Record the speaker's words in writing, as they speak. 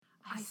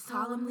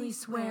solemnly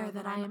swear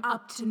that I am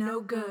up to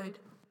no good.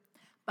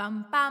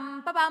 Bum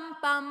bum ba bum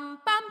bum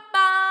bum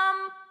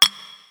bum.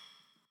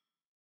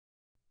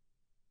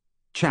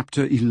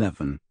 Chapter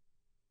 11.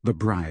 The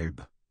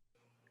Bribe.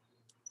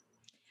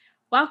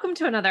 Welcome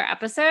to another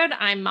episode.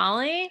 I'm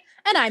Molly.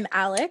 And I'm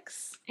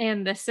Alex.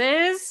 And this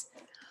is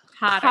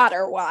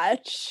Potter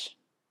Watch.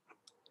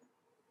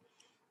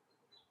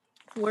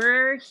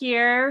 We're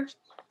here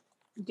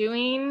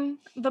doing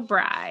The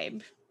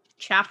Bribe,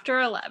 Chapter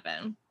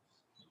 11.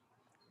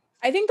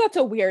 I think that's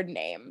a weird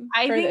name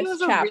I for think this it was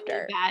chapter. a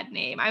really bad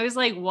name. I was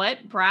like,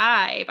 what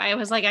bribe? I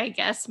was like, I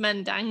guess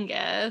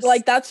Mundungus.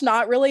 Like, that's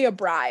not really a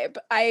bribe.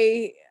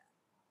 I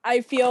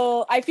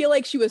feel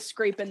like she was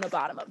scraping the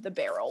bottom of the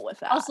barrel with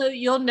that. Also,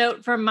 you'll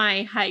note from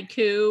my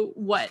haiku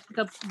what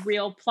the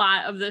real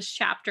plot of this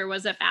chapter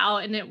was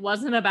about, and it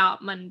wasn't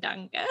about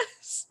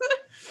Mundungus.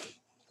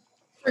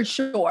 For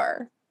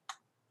sure.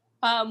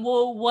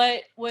 Well,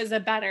 what was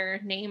a better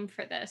name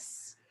for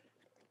this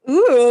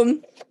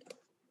Ooh.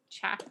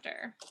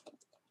 chapter?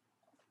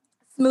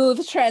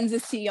 Smooth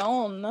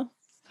transition.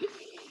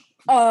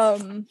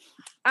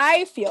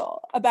 I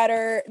feel a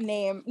better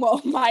name.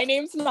 Well, my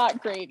name's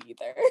not great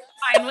either.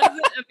 Mine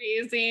wasn't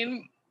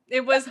amazing.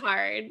 It was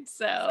hard.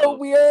 So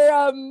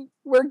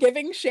we're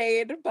giving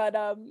shade,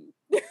 but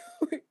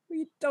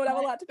we don't have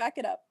a lot to back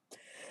it up.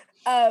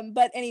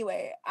 But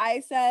anyway, I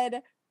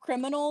said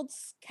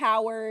criminals,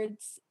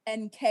 cowards,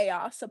 and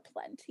chaos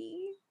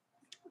aplenty.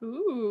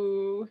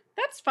 Ooh,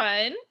 that's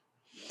fun.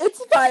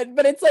 It's fun,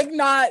 but it's like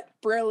not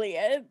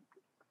brilliant.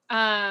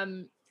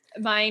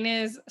 Mine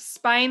is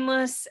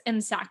spineless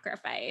and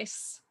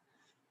sacrifice.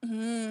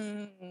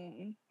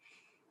 Yep.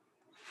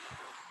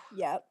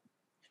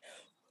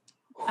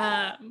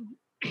 I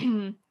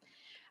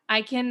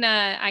can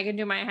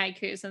do my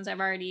haiku since I've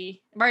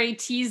already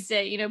teased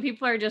it. You know,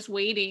 people are just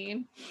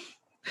waiting.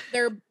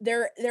 They're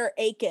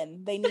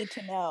aching. They need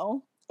to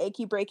know.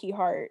 Achy breaky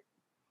heart.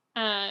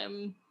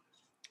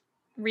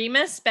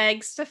 Remus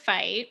begs to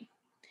fight.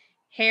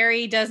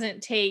 Harry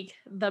doesn't take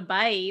the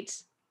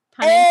bite.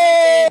 Pun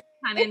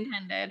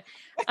intended.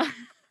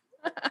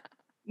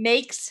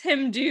 Makes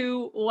him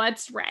do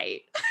what's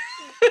right.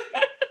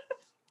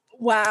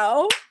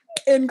 Wow.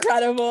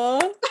 Incredible.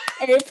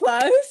 A+.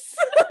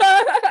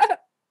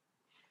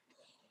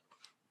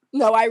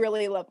 No, I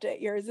really loved it.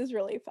 Yours is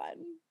really fun.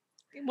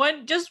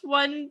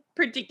 One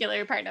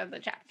particular part of the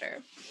chapter.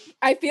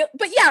 I feel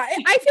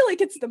like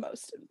it's the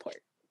most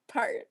important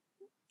part.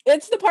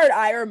 It's the part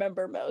I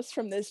remember most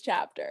from this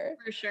chapter.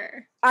 For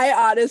sure. I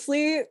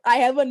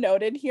have a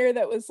note in here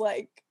that was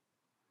like,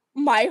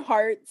 my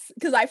heart's,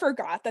 because I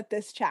forgot that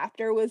this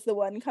chapter was the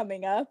one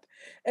coming up,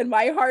 and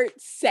my heart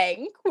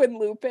sank when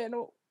Lupin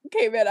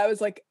came in. I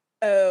was like,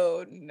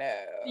 oh no.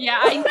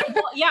 Yeah,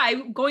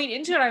 I'm going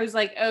into it. I was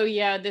like, oh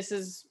yeah, this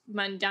is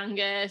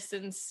Mundungus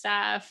and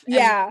stuff. And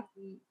yeah.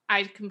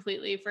 I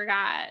completely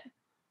forgot.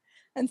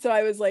 And so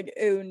I was like,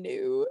 oh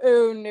no.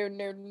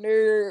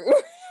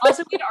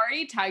 Also, we'd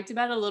already talked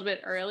about it a little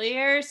bit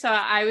earlier. So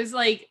I was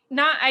like,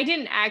 I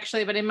didn't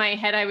actually, but in my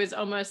head, I was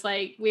almost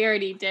like, we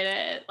already did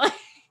it. Like,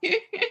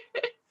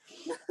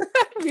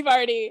 we've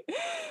already,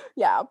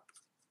 yeah.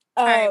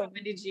 All right, what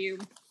did you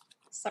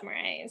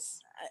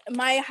summarize?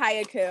 My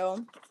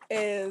haiku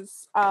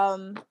is,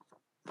 a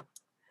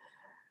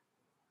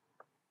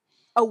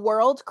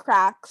world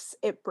cracks,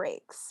 it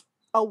breaks.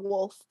 A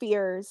wolf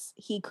fears,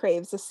 he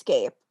craves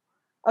escape.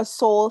 A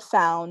soul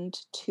found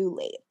too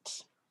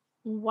late.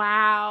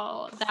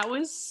 Wow, that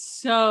was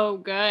so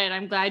good.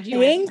 I'm glad you.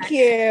 Thank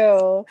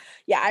you.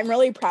 Yeah, I'm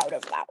really proud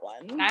of that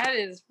one. That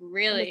is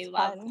really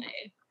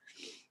lovely.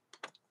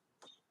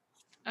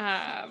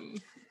 Wow.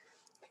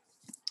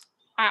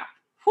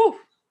 Whew.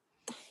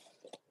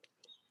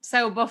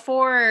 So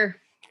before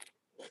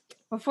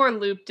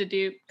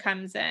Loop-de-Doop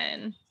comes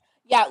in.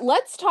 Yeah,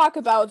 let's talk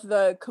about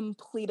the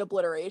complete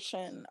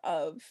obliteration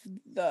of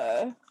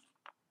the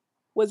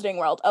Wizarding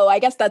World. Oh, I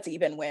guess that's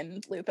even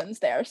when Lupin's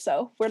there,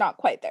 so we're not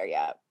quite there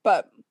yet.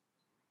 But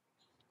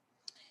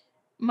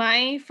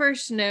my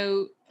first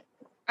note,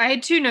 I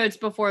had two notes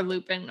before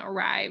Lupin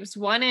arrives.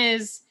 One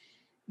is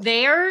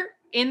they're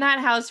in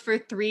that house for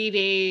 3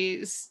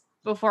 days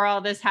before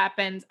all this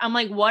happens. I'm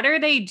like, what are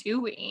they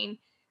doing?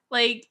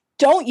 Like,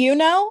 don't you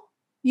know?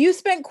 You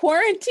spent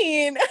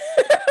quarantine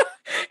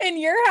in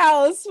your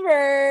house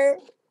for...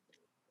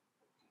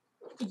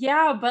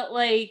 Yeah, but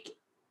like,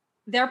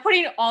 they're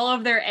putting all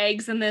of their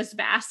eggs in this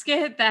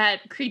basket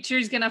that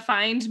Creature's gonna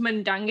find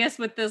Mundungus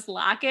with this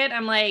locket.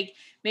 I'm like,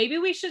 maybe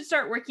we should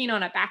start working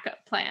on a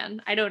backup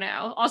plan. I don't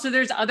know. Also,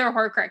 there's other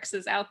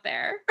Horcruxes out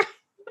there.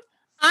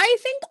 I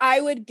think I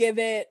would give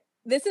it,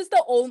 this is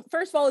the only,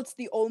 first of all, it's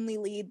the only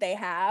lead they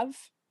have.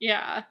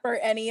 Yeah. For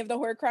any of the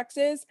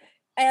Horcruxes.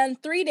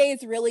 And 3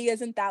 days really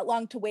isn't that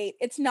long to wait.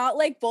 It's not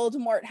like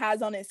Voldemort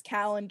has on his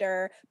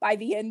calendar, by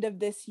the end of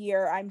this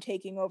year, I'm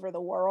taking over the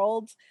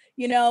world.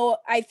 You know,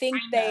 I think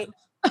they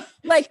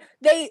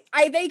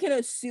can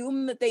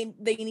assume that they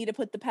need to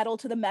put the pedal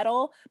to the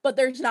metal, but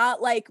there's not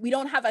like, we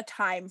don't have a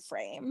time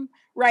frame,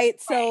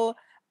 right? So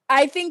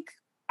I think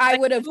I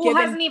would have Who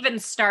hasn't even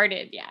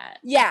started yet.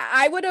 Yeah,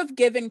 I would have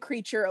given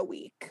Creature a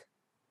week,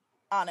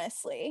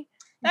 honestly.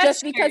 That's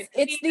just because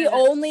true. it's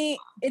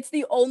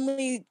the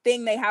only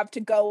thing they have to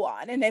go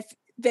on. And if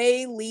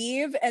they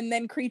leave and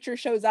then Creature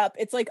shows up,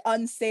 it's like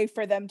unsafe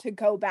for them to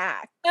go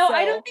back. No,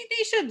 I don't think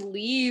they should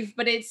leave,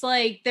 but it's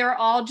like they're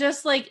all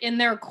just like in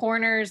their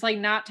corners, like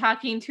not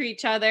talking to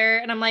each other.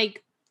 And I'm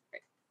like,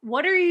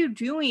 what are you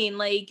doing?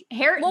 Like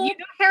Harry,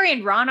 Harry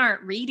and Ron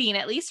aren't reading.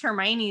 At least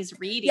Hermione's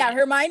reading. Yeah,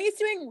 Hermione's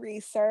doing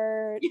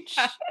research.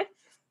 Yeah.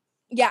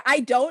 Yeah, I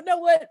don't know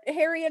what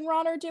Harry and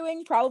Ron are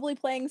doing. Probably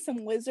playing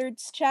some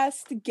wizard's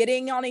chess,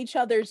 getting on each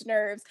other's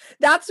nerves.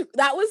 That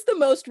was the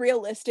most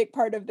realistic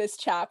part of this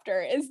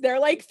chapter. Is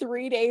they're like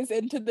 3 days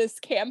into this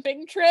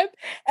camping trip,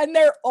 and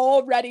they're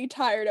already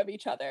tired of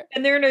each other.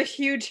 And they're in a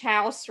huge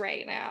house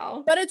right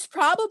now. But it's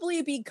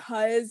probably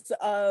because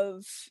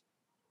of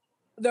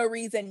the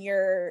reason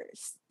you're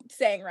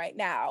saying right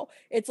now.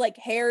 It's like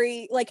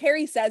Harry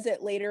says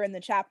it later in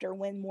the chapter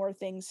when more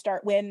things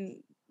start,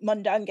 when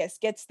Mundungus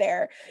gets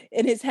there.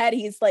 In his head,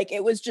 he's like,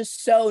 it was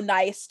just so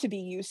nice to be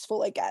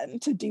useful again,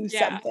 to do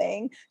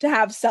something, to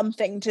have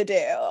something to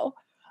do.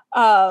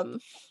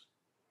 And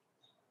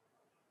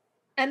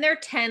they're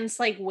tense,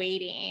 like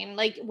waiting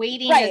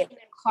right. Is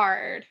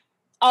hard.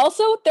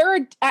 Also,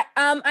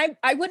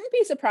 I wouldn't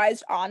be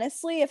surprised,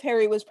 honestly, if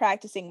Harry was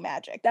practicing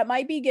magic. That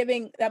might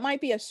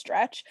be a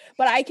stretch,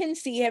 but I can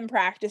see him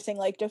practicing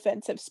like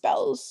defensive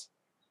spells.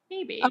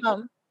 Maybe.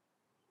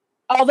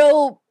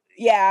 Although,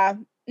 yeah,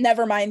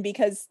 never mind,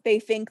 because they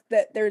think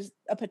that there's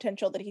a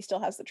potential that he still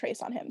has the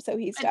trace on him. So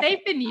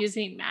they've been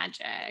using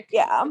magic.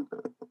 Yeah.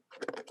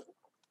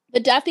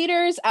 The Death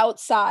Eaters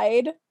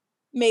outside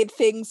made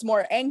things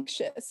more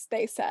anxious,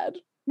 they said.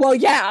 Well,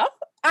 yeah,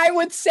 I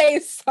would say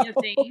so.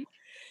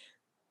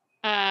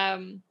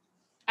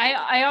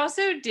 I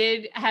also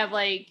did have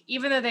like,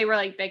 even though they were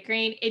like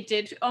bickering, it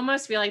did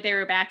almost feel like they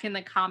were back in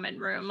the common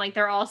room. Like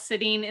they're all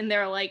sitting in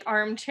their like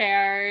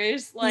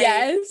armchairs. Like,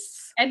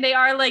 yes. And they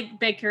are like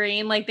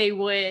bickering like they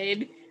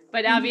would,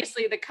 but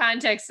obviously the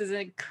context is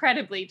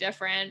incredibly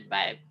different,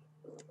 but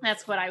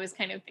that's what I was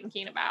kind of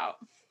thinking about.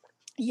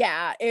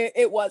 Yeah,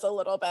 it was a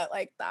little bit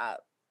like that.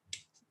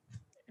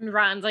 And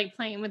Ron's like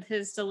playing with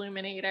his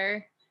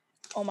Deluminator.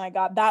 Oh my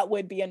God, that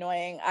would be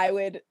annoying. I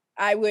would.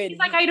 He's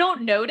like, I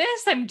don't notice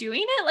I'm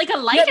doing it. Like a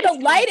light. Yeah, the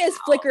light is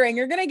flickering.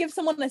 You're gonna give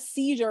someone a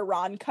seizure,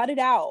 Ron. Cut it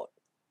out.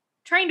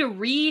 Trying to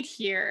read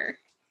here.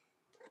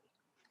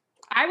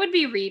 I would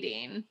be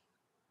reading.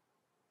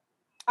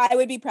 I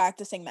would be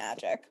practicing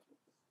magic.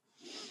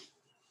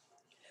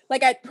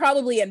 Like I'd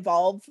probably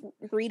involve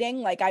reading.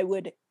 Like I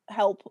would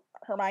help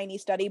Hermione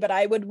study, but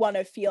I would want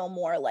to feel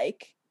more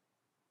like,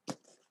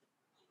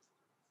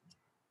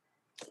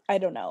 I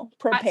don't know,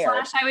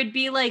 prepared. I would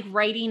be like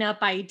writing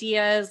up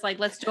ideas, like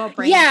let's do a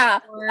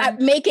brainstorm. Yeah,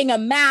 making a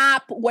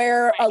map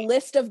where a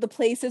list of the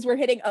places we're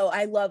hitting. Oh,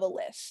 I love a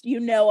list. You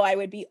know, I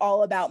would be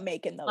all about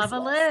making those. Love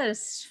lists. A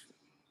list.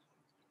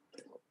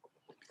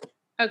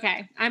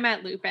 Okay, I'm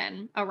at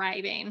Lupin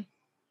arriving.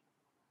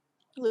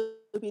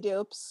 Loopy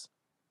doops.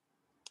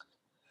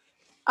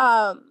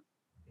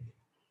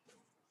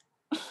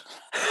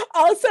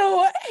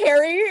 Also,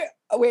 Harry,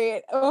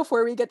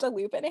 before we get to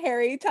Lupin,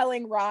 Harry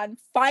telling Ron,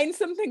 find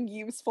something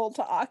useful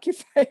to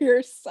occupy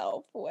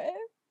yourself with.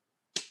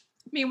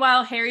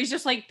 Meanwhile, Harry's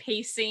just like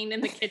pacing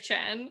in the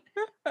kitchen.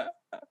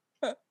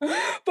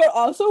 But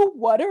also,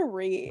 what a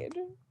read.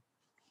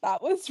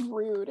 That was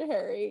rude,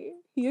 Harry.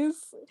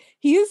 He's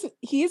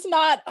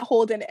not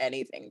holding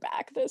anything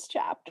back this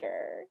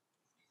chapter.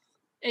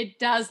 It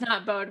does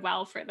not bode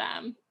well for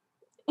them.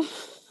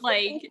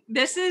 Like,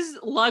 this is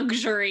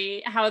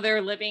luxury, how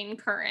they're living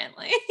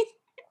currently.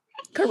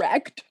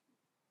 Correct.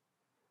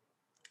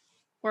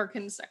 We're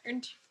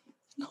concerned.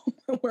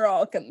 We're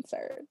all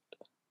concerned.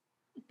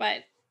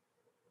 But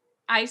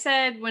I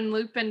said when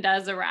Lupin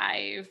does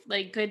arrive,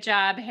 like, good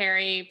job,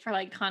 Harry, for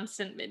like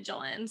constant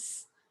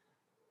vigilance.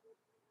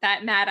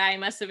 That Mad Eye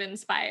must have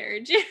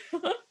inspired you.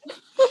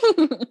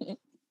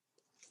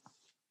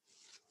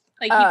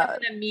 Like, he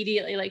doesn't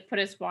immediately like put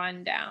his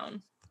wand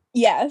down.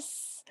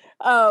 Yes.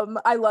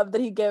 I love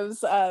that he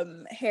gives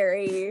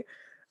Hermione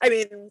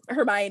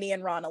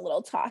and Ron a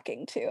little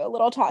talking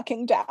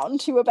down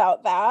to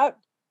about that.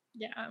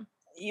 Yeah.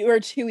 You are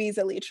too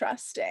easily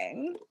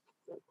trusting.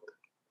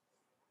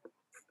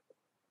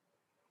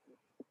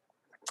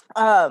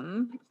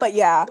 But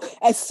yeah,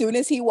 as soon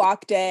as he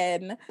walked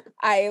in,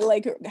 I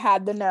like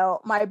had the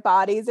note, my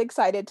body's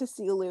excited to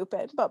see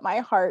Lupin, but my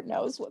heart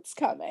knows what's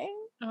coming.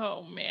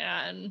 Oh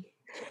man.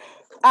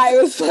 I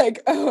was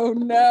like, oh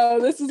no,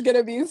 this is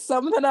gonna be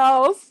something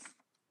else.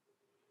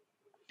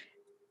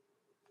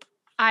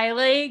 I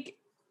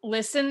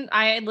listened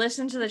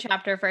to the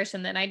chapter first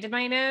and then I did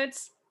my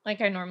notes like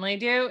I normally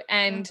do.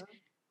 And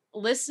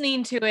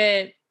listening to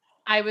it,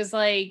 I was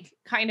like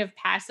kind of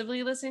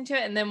passively listening to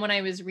it. And then when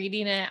I was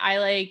reading it, I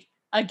like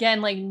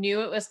again like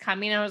knew it was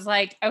coming. I was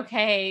like,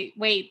 okay,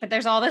 wait, but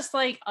there's all this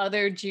like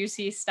other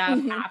juicy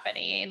stuff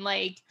happening.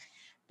 Like,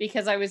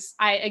 because I was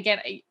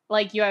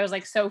like you, I was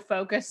like so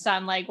focused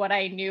on like what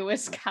I knew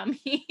was coming.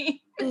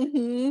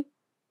 It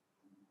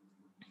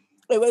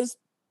was,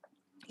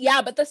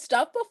 yeah, but the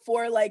stuff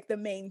before like the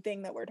main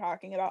thing that we're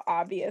talking about,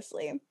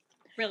 obviously,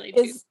 Really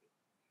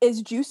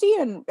is juicy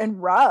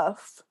and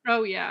rough.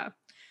 Oh yeah.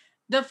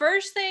 The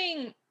first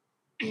thing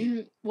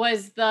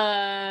was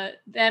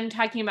them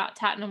talking about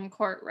Tottenham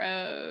Court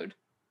Road,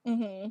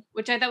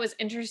 which I thought was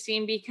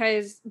interesting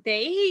because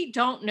they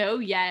don't know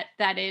yet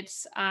that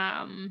it's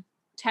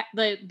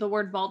the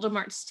word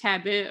Voldemort's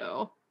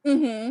taboo.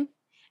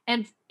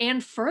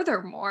 And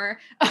furthermore,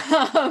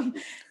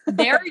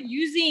 they're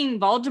using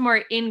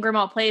Voldemort in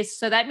Grimmauld Place,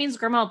 so that means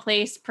Grimmauld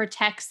Place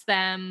protects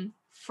them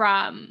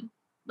from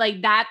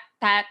like that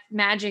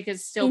magic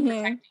is still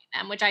protecting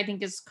them, which I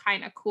think is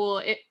kind of cool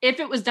if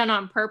it was done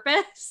on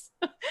purpose.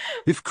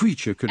 If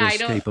Kreacher could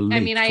escape a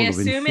lake I full of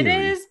assume it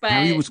Inferi, is, but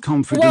Harry was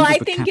confident Well, that I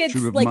the think it's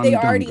capture of like they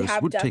already Mundungus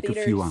have would Death take a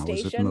few Eaters hours at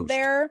stationed most.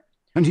 there.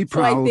 And he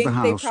So I prowled the think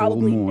they house all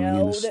probably morning in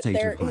know a that state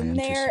they're of high in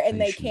there and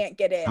they anticipation. can't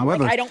get in.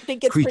 However, Like, I don't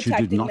think it's Kreacher did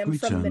protecting not them from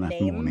return the that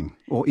name morning,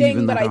 or thing,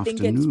 even but that I think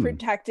it's afternoon.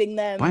 protecting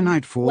them. By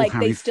nightfall, like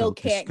Harry they still felt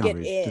can't get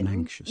discouraged and in.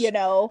 anxious, You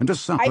know, and a I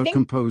supper think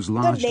composed the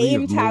largely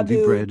name of mouldy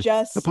taboo bread,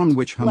 just upon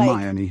which like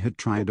Hermione had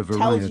tried a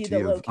tells you variety the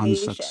of location.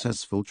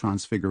 unsuccessful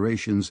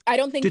transfigurations, I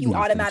don't think did you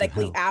nothing to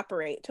automatically help.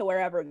 apparate to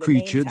wherever the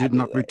name Kreacher did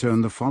not taboo return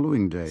is. the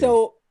following day,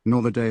 So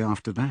nor the day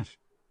after that.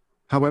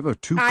 However,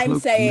 two I'm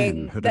cloaked men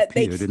saying had that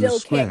they appeared in the still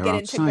can't square get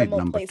into outside Grimmauld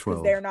number Place because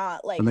 12, they're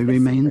not like and they the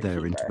remained secret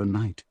there into keeper. the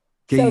night,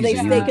 So they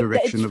gazing in the still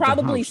direction it's of the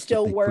probably house that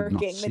still they could not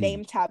working the see.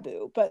 name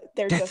taboo, but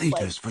they're Death just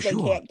like Eaters, for they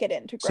sure, can't get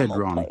into said Grimmauld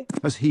Ron, Place.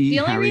 as he, The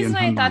only Harry, and reason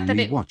I thought that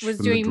Hermione it watched was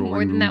from the doing more drawing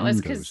than room that was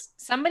windows. because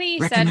somebody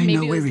Reckon said they maybe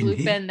know it we're was in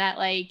Lupin here? that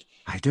like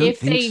I don't if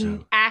think they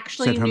so,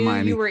 actually said knew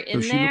Hermione, you were though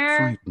in she looked there,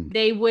 frightened.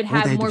 they would Or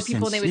have they'd more have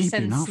people sent and they would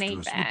Snape in send after Snape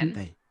us, wouldn't in.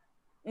 they?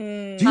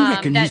 Do you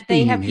reckon he's That they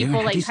been have in here people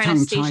and had like his kind of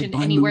tongue tied stationed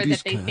by anywhere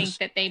Moody's that they think curse?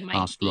 that they might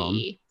Asked Ron.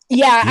 be.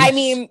 Yeah, I Yes,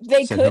 mean,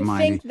 they said could Hermione.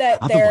 think that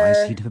Otherwise,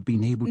 they're he'd have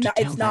been able to no,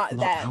 tell it's that not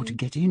lot how to them.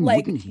 get in,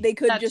 Like wouldn't he? they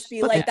could That's just be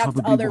true. But they're like, that's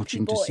probably other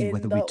watching to people see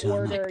whether in we the turn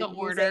order up. The using,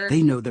 order.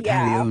 They know that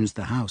Harry yeah, owns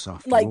the house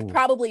after like all.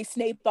 probably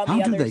Snape on How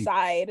the do other they?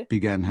 side,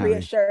 Began Harry.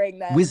 reassuring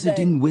them that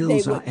Wizarding they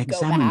wills are wouldn't go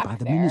examined by back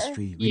the there,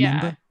 Ministry, Yeah.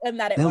 remember? and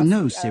that it They'll must know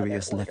be other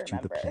Sirius order left you the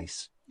member.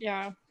 place.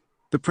 Yeah.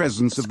 The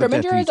presence of the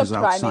Death Scrimgeour is a Eaters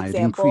prime outside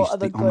example increased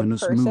of a the good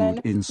ominous mood person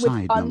with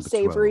inside number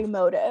unsavory 12.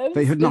 motives.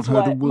 They had not Is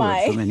heard a what word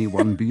from my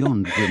anyone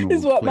beyond is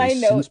Grimmauld what my Place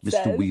since note Mr.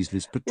 says.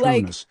 Weasley's Like,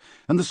 Patronus,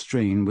 and the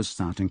strain was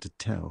starting to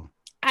tell.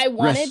 I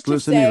wanted to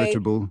Restless and say,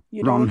 irritable,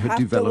 you Ron don't had have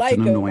to developed like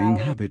an her, annoying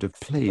Malfoy, habit of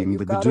but playing you've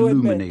with the got to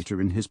admit, Deluminator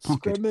in his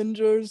pocket.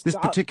 Scrimgeour's This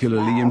got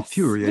particularly class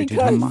infuriated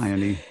because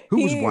Hermione,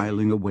 who was he.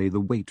 whiling away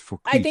the wait for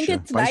I think Kreacher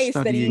it's by nice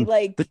that he studying the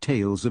like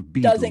tales of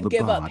Beedle doesn't the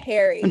give up Bard,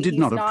 Harry. and did He's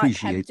not not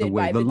appreciate the tempted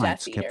way by the the Death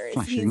lights kept Eaters.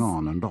 flashing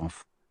on and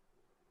off.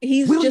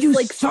 He's Will just you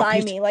like stop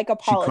it? slimy, like a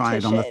She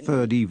cried on the politician.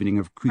 third evening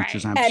of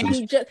Kreacher's Right. And absence,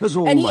 he just as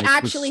all and he light was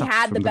actually sucked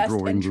had from the the best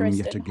drawing room interest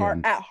yet in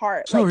again. at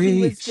heart. Like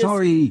he was just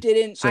Sorry,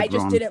 didn't I said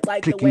just Ron, didn't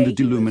like the clicking way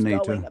the he was going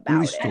deluminator and about I it. don't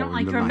restoring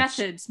like the your lights.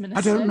 methods, I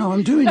Minister. don't know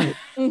I'm doing it.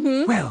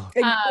 Mm-hmm. Well,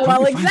 Um, Well, can't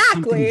you find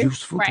something exactly.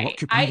 useful to Right.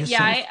 occupy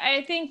yourself?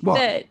 I think What,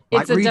 that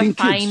like it's a reading kids'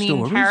 defining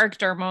stories?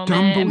 character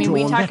moment. I mean,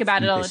 we Dumbledore talk left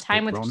about me it all the this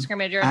time book, with Ron,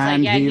 Scrimgeour. It's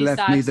and like, yeah, he he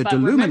left me sucks, the but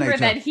remember Deluminator.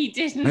 that he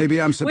didn't. Maybe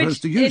I'm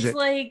supposed to use it's it.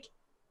 like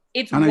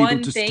it's Unable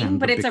one to thing, stand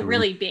but the it's a bickering,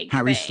 really big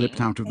Harry slipped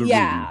thing. out of the room,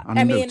 Yeah. I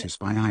mean, unnoticed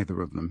by either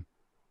of them.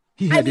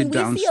 He I headed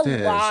mean, we see a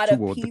downstairs lot of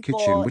toward the kitchen,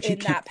 people which he in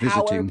that kept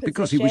power visiting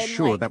because he was position,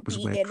 sure like that was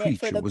be where in it for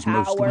Kreacher the was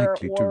most power,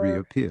 likely to or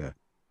reappear.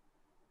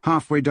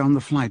 Halfway down the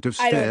flight of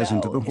I don't stairs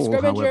into know. the hall,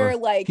 however, Scrimgeour, he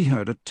like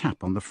heard a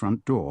tap on the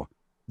front door,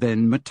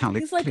 then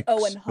metallic he's like clicks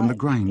Owen and the Hunt,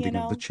 grinding you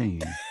of the know?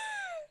 chain.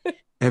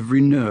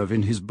 Every nerve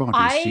in his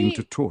body seemed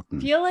to I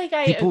tauten. feel like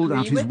I He pulled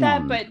out agree his with that,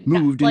 wand, but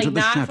moved like into the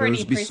not for any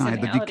shadows beside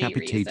the personality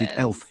decapitated reasons.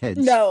 elf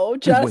heads, No,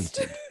 and just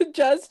waited.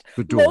 just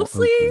The door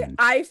mostly opened.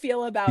 I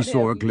feel He about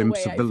saw a him the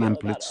glimpse way of I the feel lamplit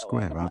about Owen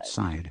square Hunt,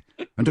 outside,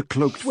 and a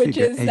cloaked which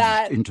figure is edged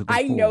that into the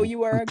I know hall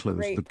you are a and closed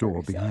the great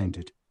door behind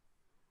person, it.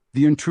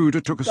 The intruder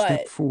took a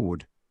step but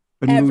forward,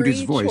 and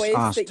Moody's every voice choice that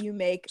asked, you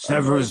make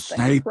 "Severus annoys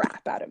the Snape?"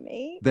 crap out of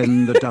me.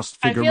 Then the dust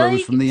I figure feel rose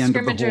like from the end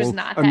of the Scrimgeour's hall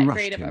not and that rushed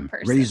great of a him,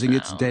 person, raising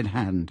its though. dead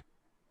hand.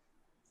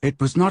 "It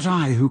was not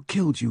I who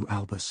killed you,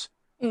 Albus,"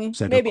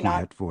 said Maybe a not.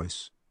 quiet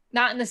voice.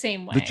 Not in the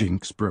same way. The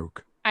jinx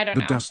broke. I don't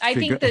The know. dust I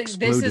figure think that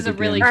this exploded is a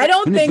really again, I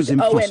don't and it think was Owen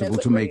impossible is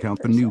a to make great out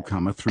the person.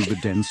 newcomer through the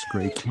dense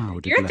grey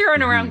cloud it You're left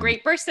throwing around behind.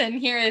 great person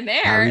here and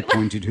there. Harry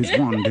pointed his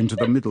wand into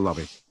the middle of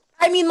it.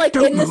 I mean, like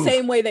 "Don't in the move!"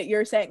 same way that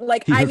you're saying,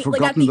 like He I had mean,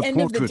 like at forgotten the the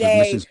end of the portrait of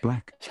day, Mrs.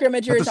 Black. Scrimgeour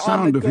At the is on the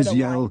sound of good his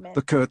yell, alignment,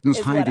 the curtains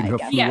is what hiding I her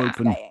get flew Yeah.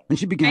 open, saying. and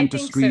she I began to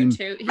think scream, so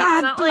too. He's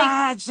 "Mud, not like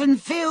bloods,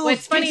 and filth,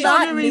 what's funny He's not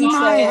dishonoring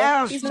my neutral.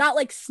 house!" He's not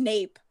like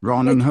Snape.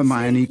 Ron Like and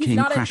Hermione Snape, he's came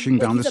not crashing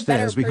down the he's a better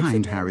stairs behind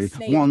person than Harry,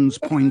 Snape. wands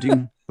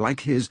pointing, like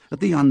his,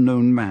 at the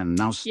unknown man,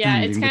 now yeah,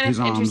 it's standing with kind his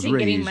of arms interesting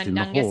getting raised in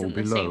the Mundungus hall in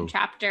the below. same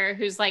chapter,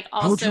 who's like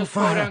 "Hold your also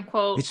quote fire.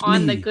 unquote It's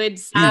on the me, good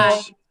Jinx."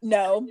 side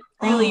No,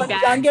 Really Oh,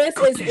 bad. Mundungus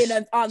is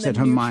goodness, on the said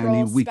Hermione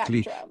neutral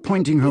weakly, spectrum.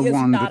 pointing her He is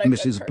wand not at a good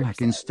Mrs. Black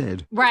person.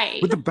 instead.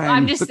 Right. With a bang,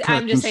 I'm the just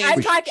curtains saying. I'm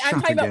swished talking shut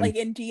about again, like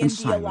in D&D and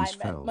silence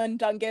alignment. fell.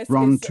 Mundungus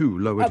Ron, is too,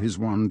 lowered his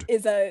wand,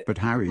 a but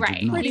Harry Right.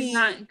 did not. Pretty He's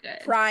not good.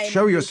 prime Show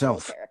neutral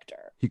yourself. character.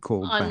 He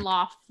called back.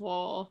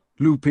 Unlawful.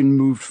 Lupin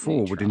moved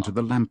forward Neutral. into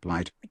the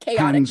lamplight, Chaotic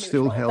hands neutral.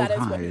 still held that is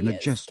high what in he a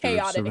is. gesture of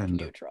Chaotic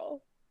surrender.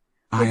 neutral.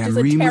 I Which am is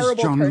a Remus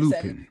terrible John person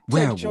Lupin, to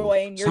werewolf,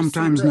 join your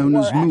sometimes secret known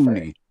war as effort. Moony,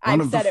 one I've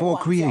of the said it four once,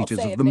 I'll creators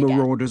say of it the again,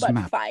 Marauders but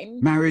map. fine.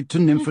 Married to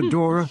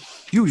Nymphadora,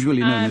 usually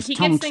known as He gets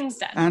Tonks, things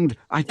done. and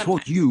I taught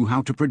sometimes. you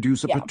how to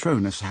produce a Yeah.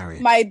 Patronus, Harry,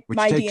 My which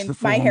my takes the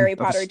my form Harry of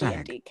a Potter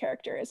stag. D&D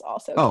character is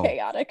also Oh,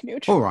 chaotic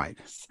neutral. All right,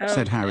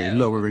 said Oh, Harry, no.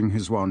 lowering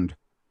his wand.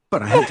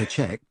 But I had to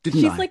check,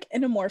 didn't She's I? like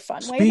in a more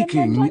fun way than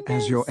Speaking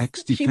Mundungus. as your She might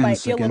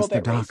ex-defense be a little against the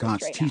bit dark racist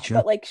arts right teacher, now,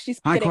 but like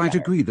she's I getting quite better.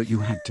 agree that you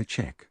had to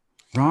check.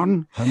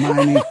 Ron,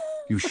 Hermione,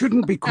 you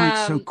shouldn't be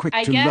quite so quick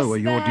I to guess lower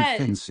your that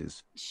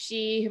defenses.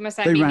 She, who must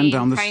They that be ran named,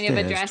 down the kind of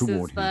stairs addresses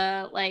toward him.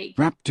 the like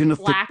Wrapped in a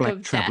thick lack black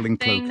of travelling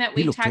death thing cloak, that he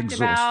we looked talked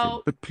exhausted,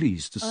 about but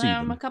pleased to see a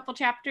them. couple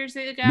chapters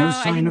ago. No I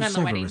sign think of on the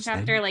wedding Severus,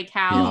 chapter, then? like He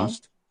how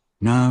asked.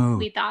 No,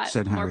 we thought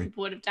said more Harry.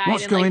 people would have died.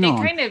 What's and like going they on?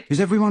 kind of Is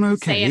everyone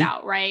okay? say it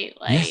outright,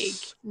 like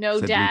Yes, no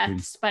said Lupin.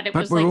 deaths, but it But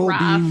was we're like all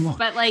being rough. watched.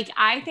 But like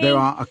I think There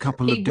are a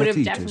couple they of would Death have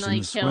Eaters in definitely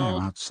the square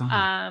killed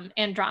outside.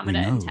 Andromeda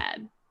We and know.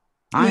 Ted.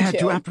 I Me had to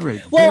too.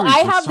 apparate Well, very I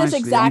have this precisely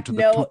exact onto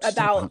the note top step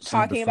about outside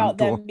talking the front about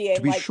door them being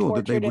to be like sure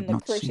that they tortured in would the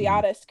not see me.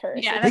 Cruciatus curse.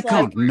 Yeah, It's They that's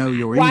can't like, know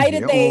you're why in did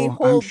here, they or I'm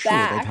hold sure they'd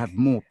back? have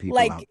more people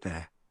Like, out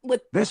there.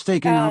 with They're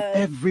staking out uh,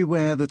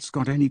 everywhere that's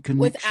got any with connection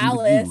with you,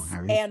 Alice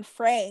Harry. and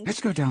Frank, Let's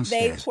go they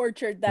downstairs.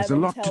 tortured There's a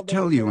them lot to until they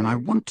tell you, and I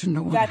were want to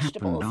know what happened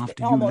vegetables,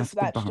 after you almost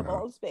left the burrow.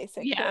 vegetables,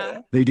 basically.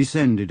 Yeah. They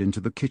descended into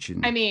the kitchen,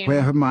 I mean,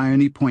 where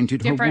Hermione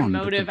pointed her different wand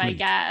at motive, the I grate.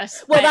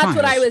 guess. Well, A but that's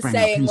what fire I was sprang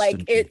up saying. Like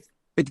instantly.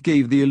 It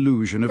gave the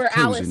illusion of for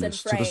Alice and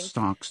coziness to the Frank,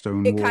 stark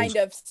stone it walls kind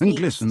of and speaks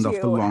glistened off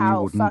the to long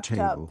how wooden fucked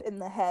table. up in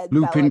the head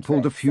Lupin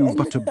pulled a Bellatrix few and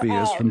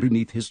butterbeers from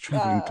beneath his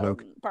travelling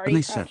cloak, Barty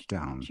and they Crouch sat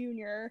down.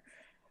 Jr.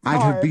 I'd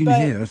have are, been but-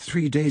 here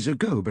 3 days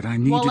ago, but I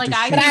needed well, like to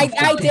I, shake But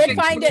off I the did feelings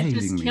find of it-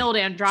 just tailing killed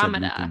me,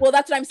 Andromeda. said Lupin. Well,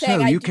 that's what I'm saying.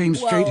 So I you do- came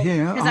straight well,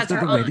 here 'cause that's after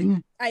our the aunt.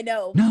 wedding? I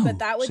know, No, but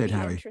that would said be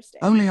Harry. interesting.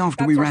 Only after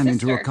That's we our ran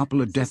into a sister.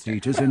 couple of Death Sister.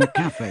 Eaters in a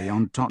cafe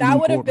on Tottenham That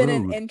would have Court been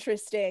Road. an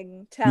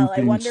interesting tell. I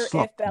Lupin wonder if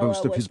slopped Bella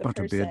most of was his the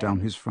butterbeer down person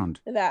his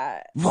front.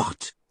 that.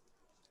 What?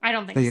 I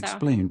don't think They so.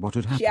 explained what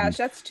had happened. Yeah,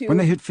 that's too When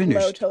they had low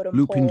finished, totem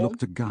Lupin pole.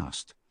 looked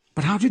aghast.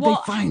 But how did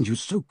Well, they find you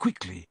so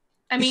quickly?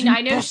 I It's mean,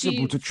 I know impossible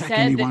she to track said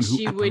anyone that who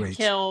she would apparates,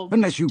 kill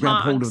unless you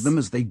grab hold of Tonks them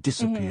as they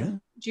disappear.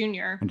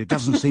 Junior. And it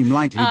doesn't seem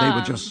likely they were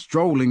just Um,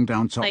 strolling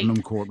down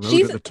Tottenham Court Road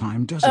she's- at the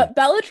time, does it?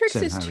 Bellatrix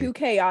said is Harry. too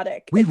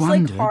chaotic. We It's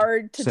wondered, like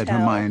hard to said tell.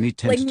 Hermione Like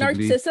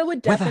tentatively, Narcissa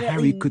would whether definitely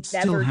Harry could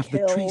still never have the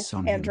kill trace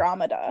on him.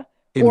 Andromeda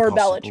or Impossible,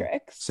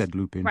 Bellatrix. said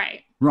Lupin.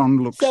 Right.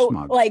 Ron looked So,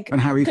 smug, like, and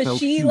Harry because felt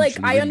she, like,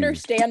 hugely I relieved.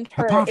 understand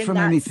her Apart in from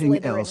that anything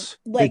Slytherin. else,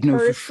 Like, they'd know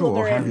her for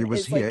sure Harry Slytherin was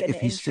is, like, here an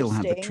if he still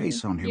had the interesting-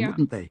 trace on him, Yeah.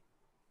 wouldn't they?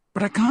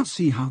 But I can't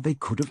see how they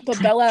could have But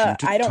tracked Bella, you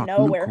to I don't know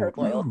Tottenham where her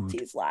Court Road.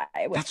 loyalties lie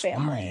with That's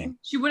family. worrying.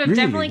 She would have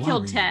Really definitely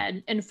killed worrying.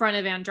 Ted in front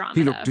of Andromeda.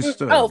 He looked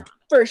disturbed. Oh,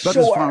 for But as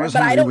sure. far as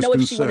But I Harry don't was know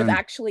if she would have concerned,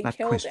 actually that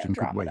killed question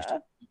could wait.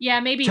 Andromeda. Yeah,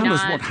 maybe Tell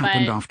not. us what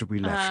happened but, after we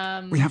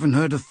left. We haven't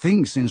heard a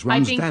thing since I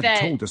Ron's think dad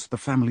that told us the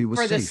family was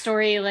for the safe.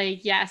 story,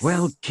 like, yes,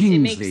 Well, it Kingsley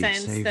makes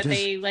sense saved that us,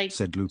 they like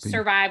said Lupin.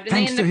 survived. And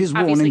Thanks they to ended his up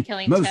obviously warning,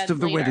 killing most Ted of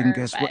the later, wedding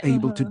guests were but-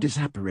 able to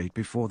disapparate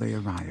before they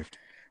arrived.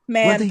 Were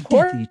Man, they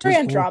poor Death Eaters or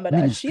Andromeda.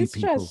 Ministry She's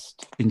people?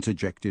 just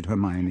Interjected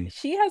Hermione.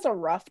 she has a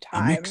rough A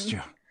time.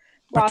 mixture.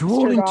 But Lost to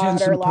all her intents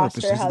daughter, and lost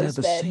her purposes, they're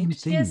the same husband.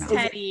 thing Yes, now,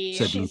 Teddy.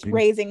 said She's Lupin.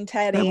 raising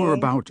Teddy. There were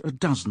about a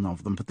dozen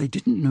of them, but they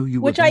didn't know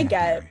you Which were I there,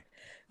 get, Harry.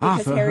 because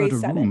Arthur Harry's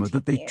heard a rumor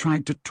that they 17.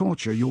 tried to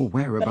torture your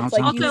whereabouts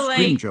like out you- in Also, like,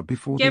 Scrimger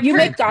before they give you her-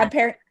 make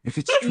godparent. If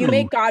it's true, You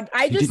make God.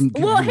 I he just didn't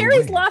give well, them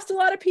Harry's away. lost a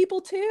lot of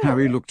people too.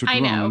 Harry looked at I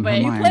Ron know, and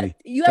but- You Hermione.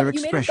 you Their made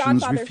him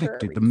expressions godfather for a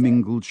reflected the reason.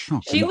 mingled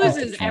shock She and loses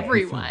affection he felt.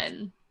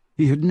 everyone.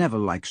 He had never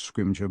liked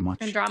Scrimger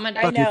much. Andromeda.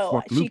 I But if know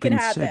what she can Lupin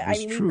have said it. I was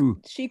mean,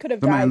 true, she could have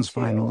the died man's too.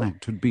 final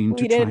act had been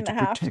to We try didn't to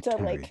have protect to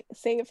Harry. like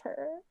save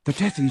her. The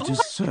Death Eaters my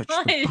searched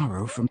the God.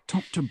 burrow from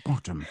top to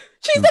bottom.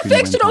 She's a Lupin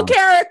went fictional on.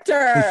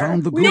 character. They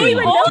found the We girl don't who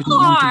even all know. didn't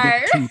want to are.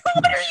 get too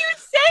What are close. you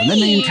And then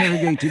they saying?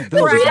 interrogated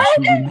those of us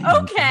who remained. for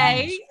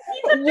Okay.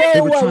 hours. They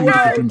Whoa, were whoa, trying to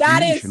get whoa!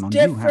 That is information on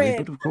you, Harry, but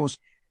different. of course,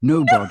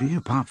 nobody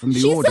apart from the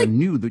She's, Order like,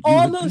 knew that you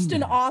had Almost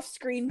been an there.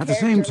 off-screen At the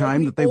character. same like, time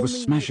we that they were only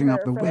meet smashing up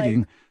her the for, like-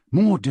 wedding,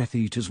 more Death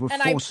Eaters were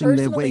And I forcing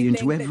their way personally into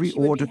think that every she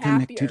would be Order happier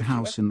connected if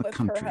house in the with her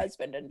country.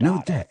 husband and No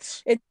daughter.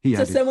 deaths. It's he a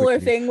added similar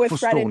quickly, thing with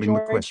Fred and forestalling the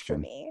George for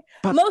question. me.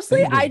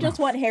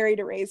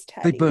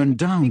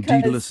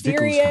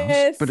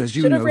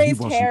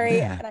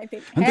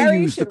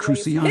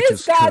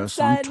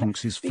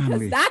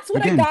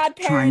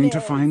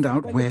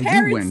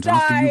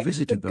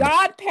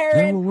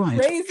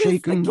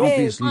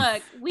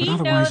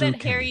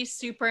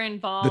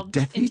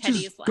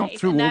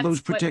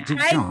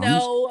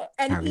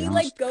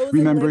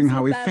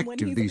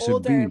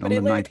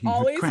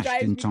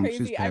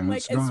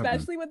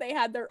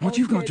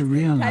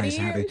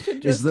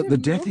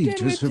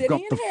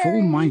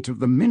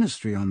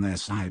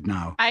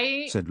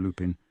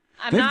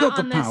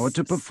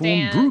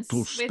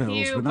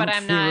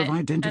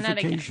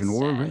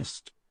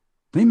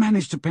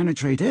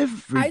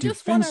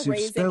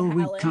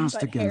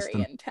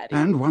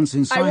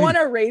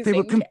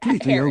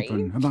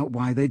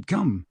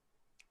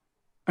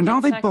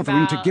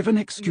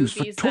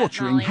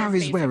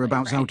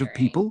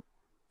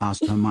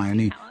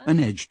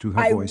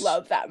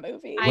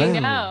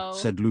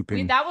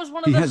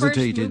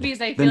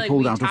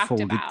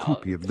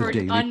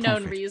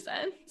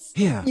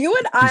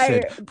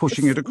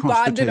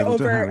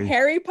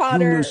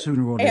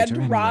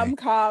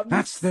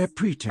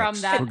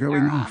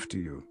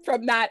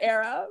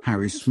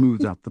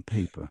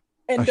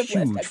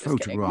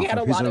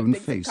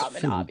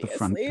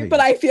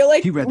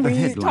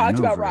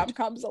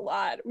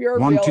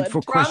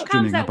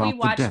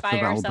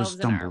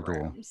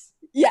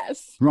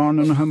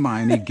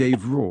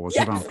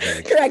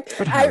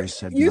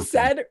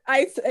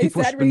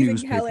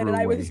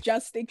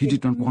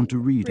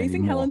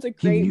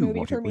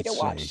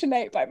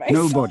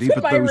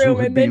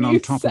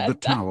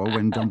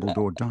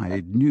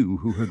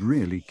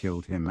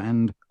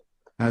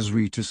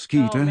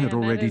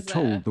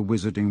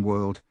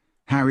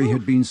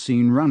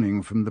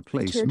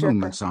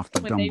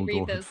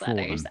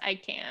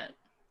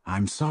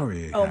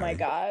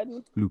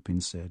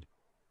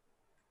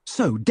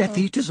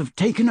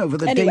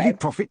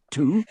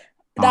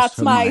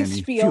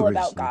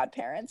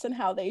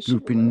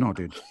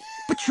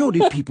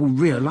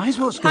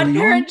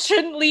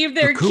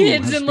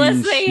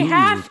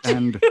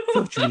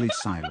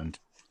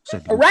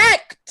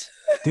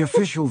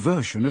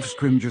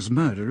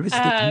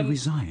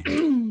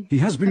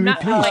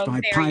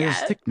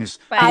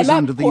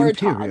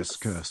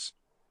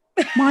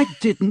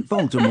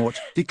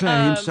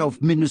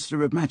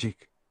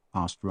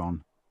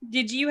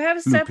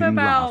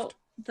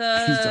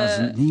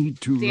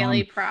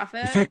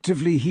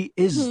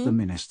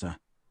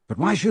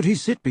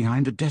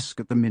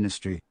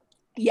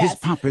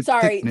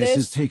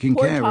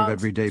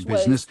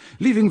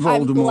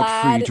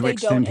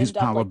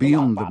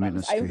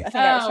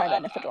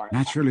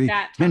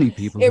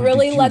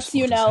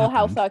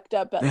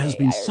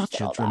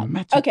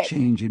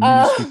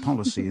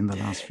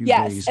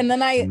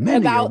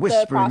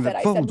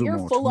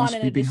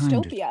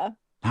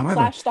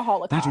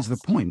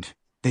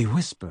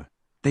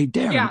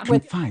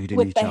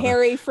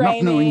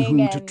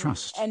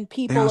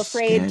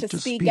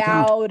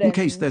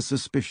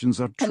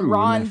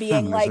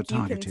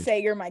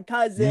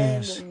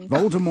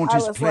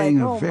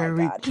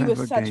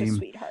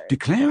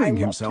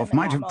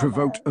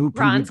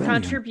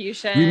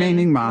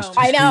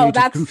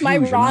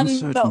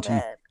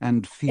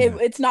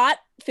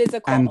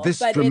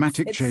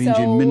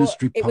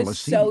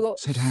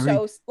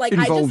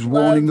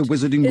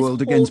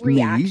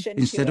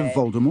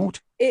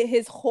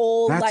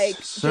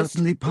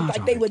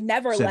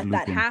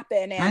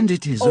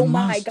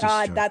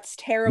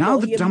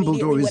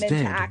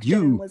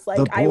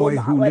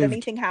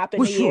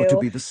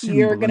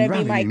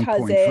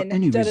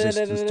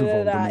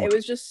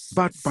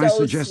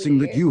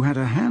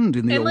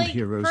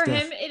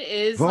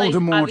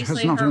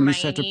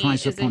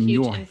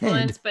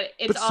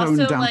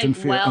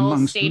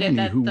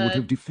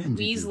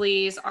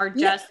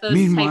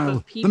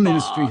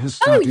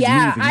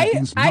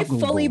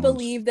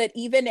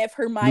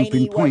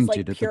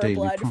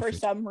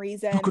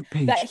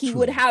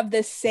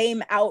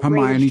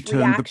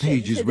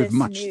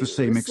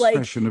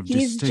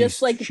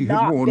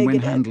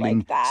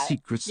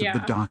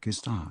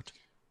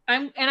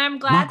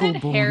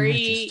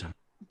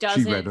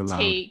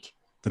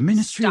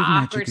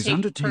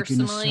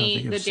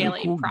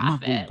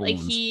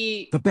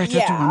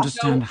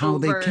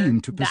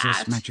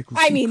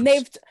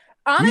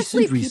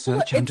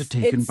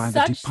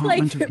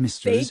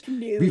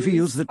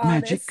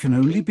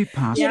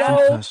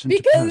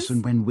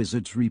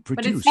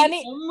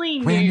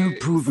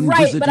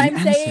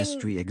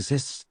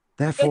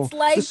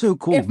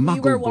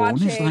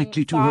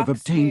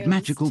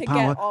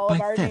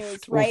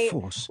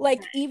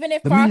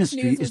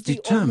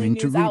 determined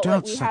to news root outlet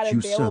out we such had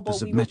available,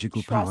 usurpers of we would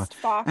magical power, trust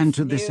Fox and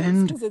to this News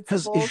end 'cause it's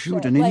has issued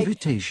bullshit. an Like,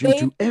 invitation they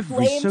to every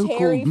blamed so-called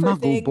Harry for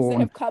things that Muggle-born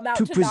have come out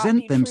to to not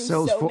present be true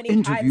themselves so for many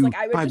times. interview Like,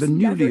 I would by the just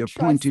newly never trust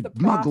appointed the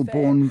prophet.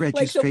 Muggle-born Like, so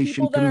Registration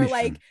people that are Commission.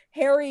 like,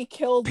 Harry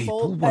killed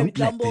People won't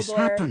let this Dumbledore,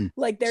 happen,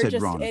 like, they're said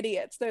just Ron.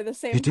 idiots. They're the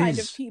same It kind of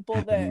is people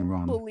happening, that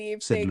Ron,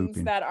 believe said things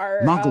Lupin. that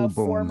are Muggle-borns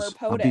former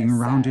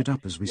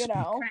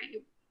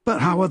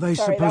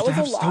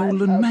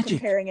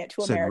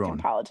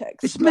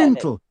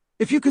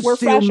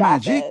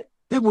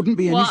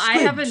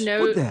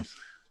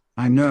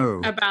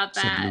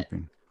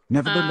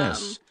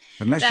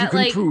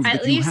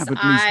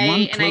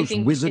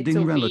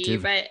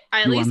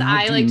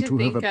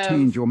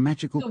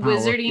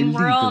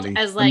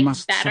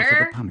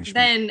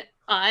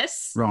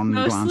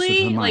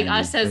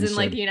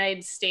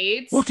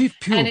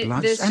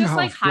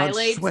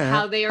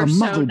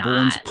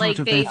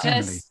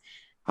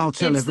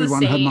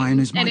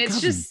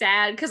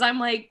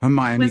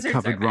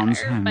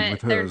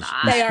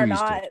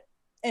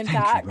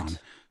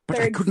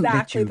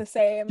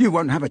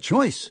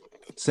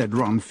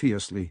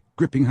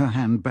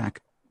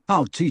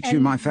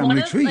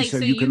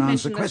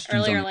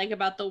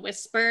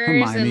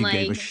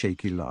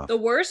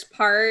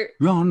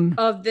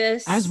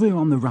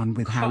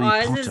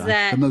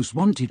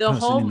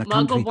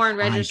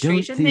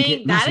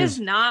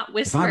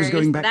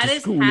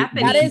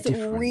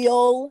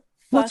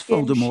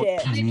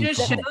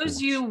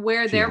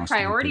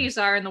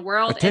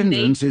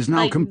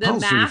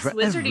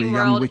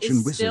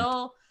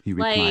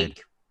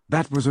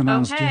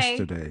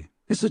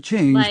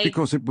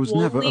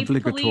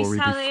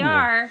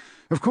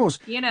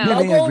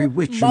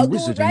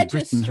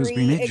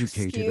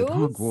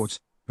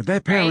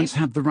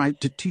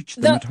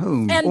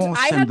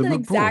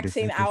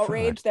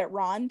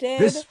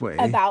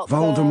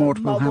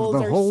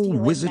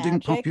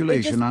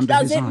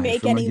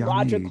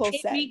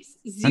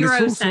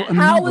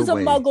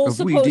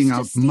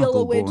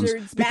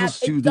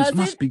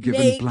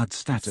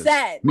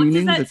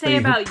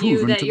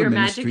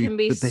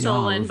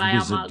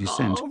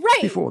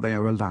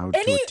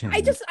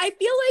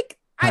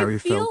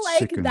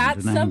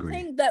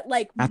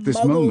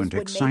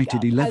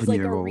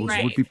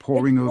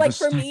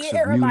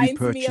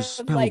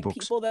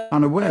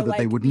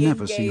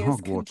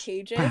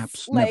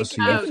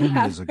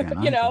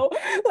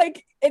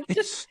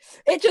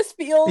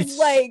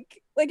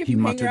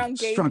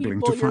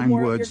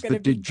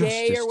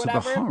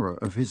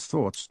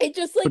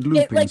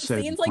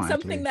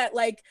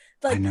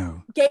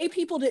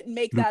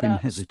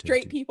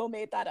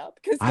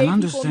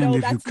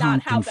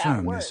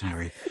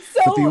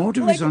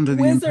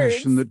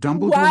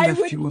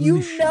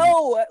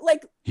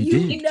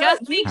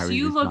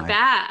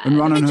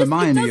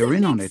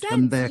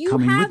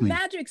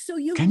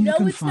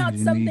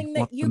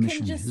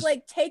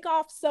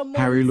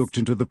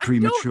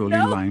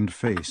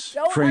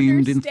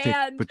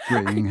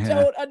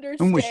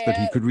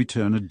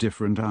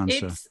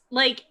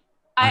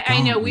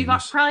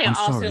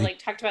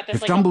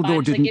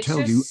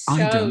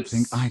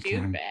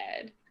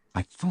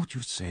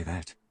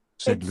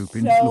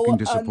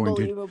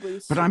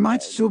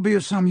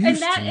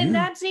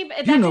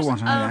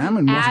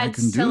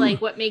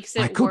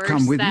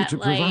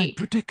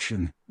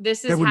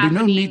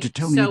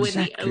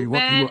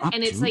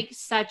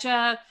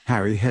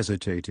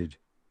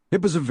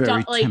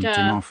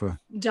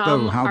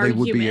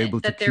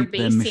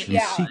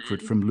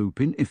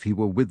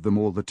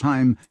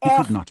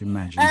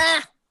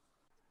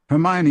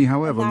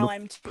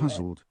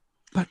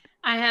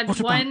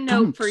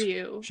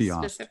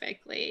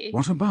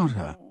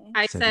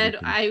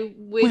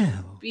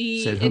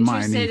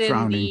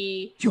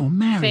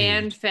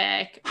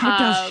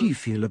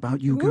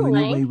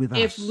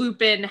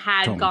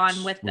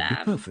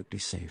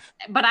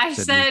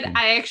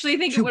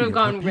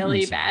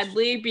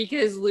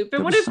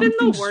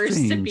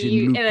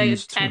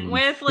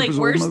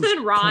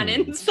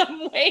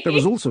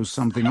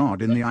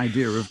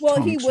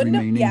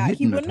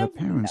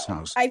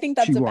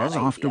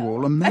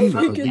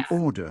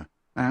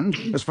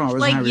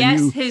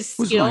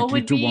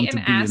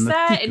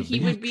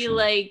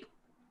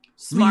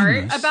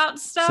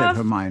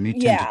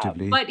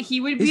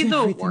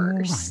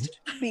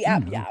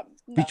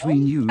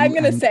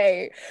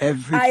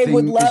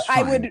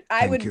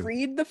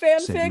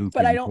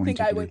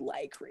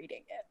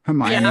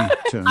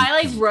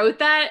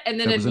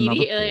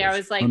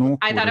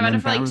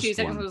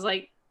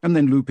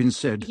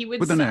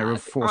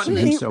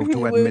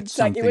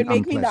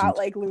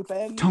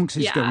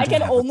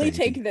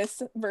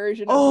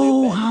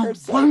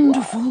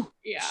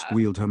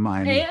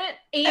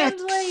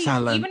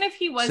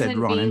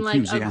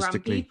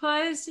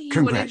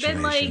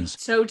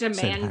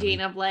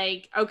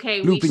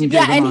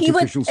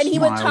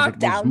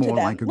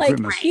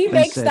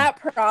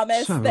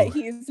So, that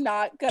he's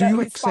not do gonna. you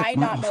He's accept fine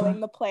my not offer? knowing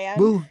the plan.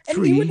 Will And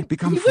 3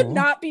 become he 4? would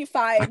not be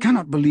fine. I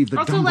cannot believe that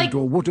Also, like,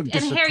 Dumbledore would have and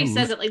disapproved. Harry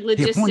says it like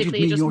He appointed logistically,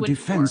 me it just your wouldn't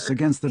defense work.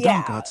 against the Yeah.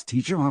 dark arts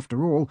teacher,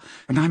 after all,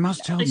 and I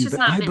must tell It's you just that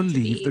not I meant to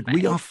believe be, that but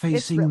we are it's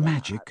facing really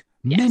magic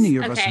Yes, many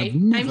of us okay. have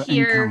I'm never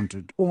here.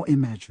 encountered or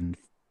imagined.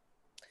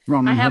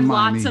 Ron I and have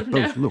Hermione lots of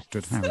both notes. looked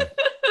at Harry.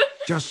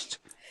 Just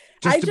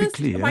I to be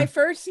clear, my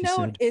first he note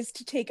said, is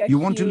to take a you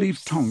want to huge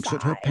leave Tonks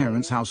at her sigh.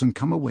 parents' house and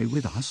come away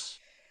with us?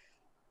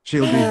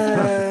 She'll be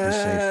perfectly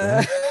safe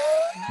there.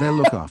 They'll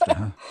look after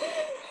her.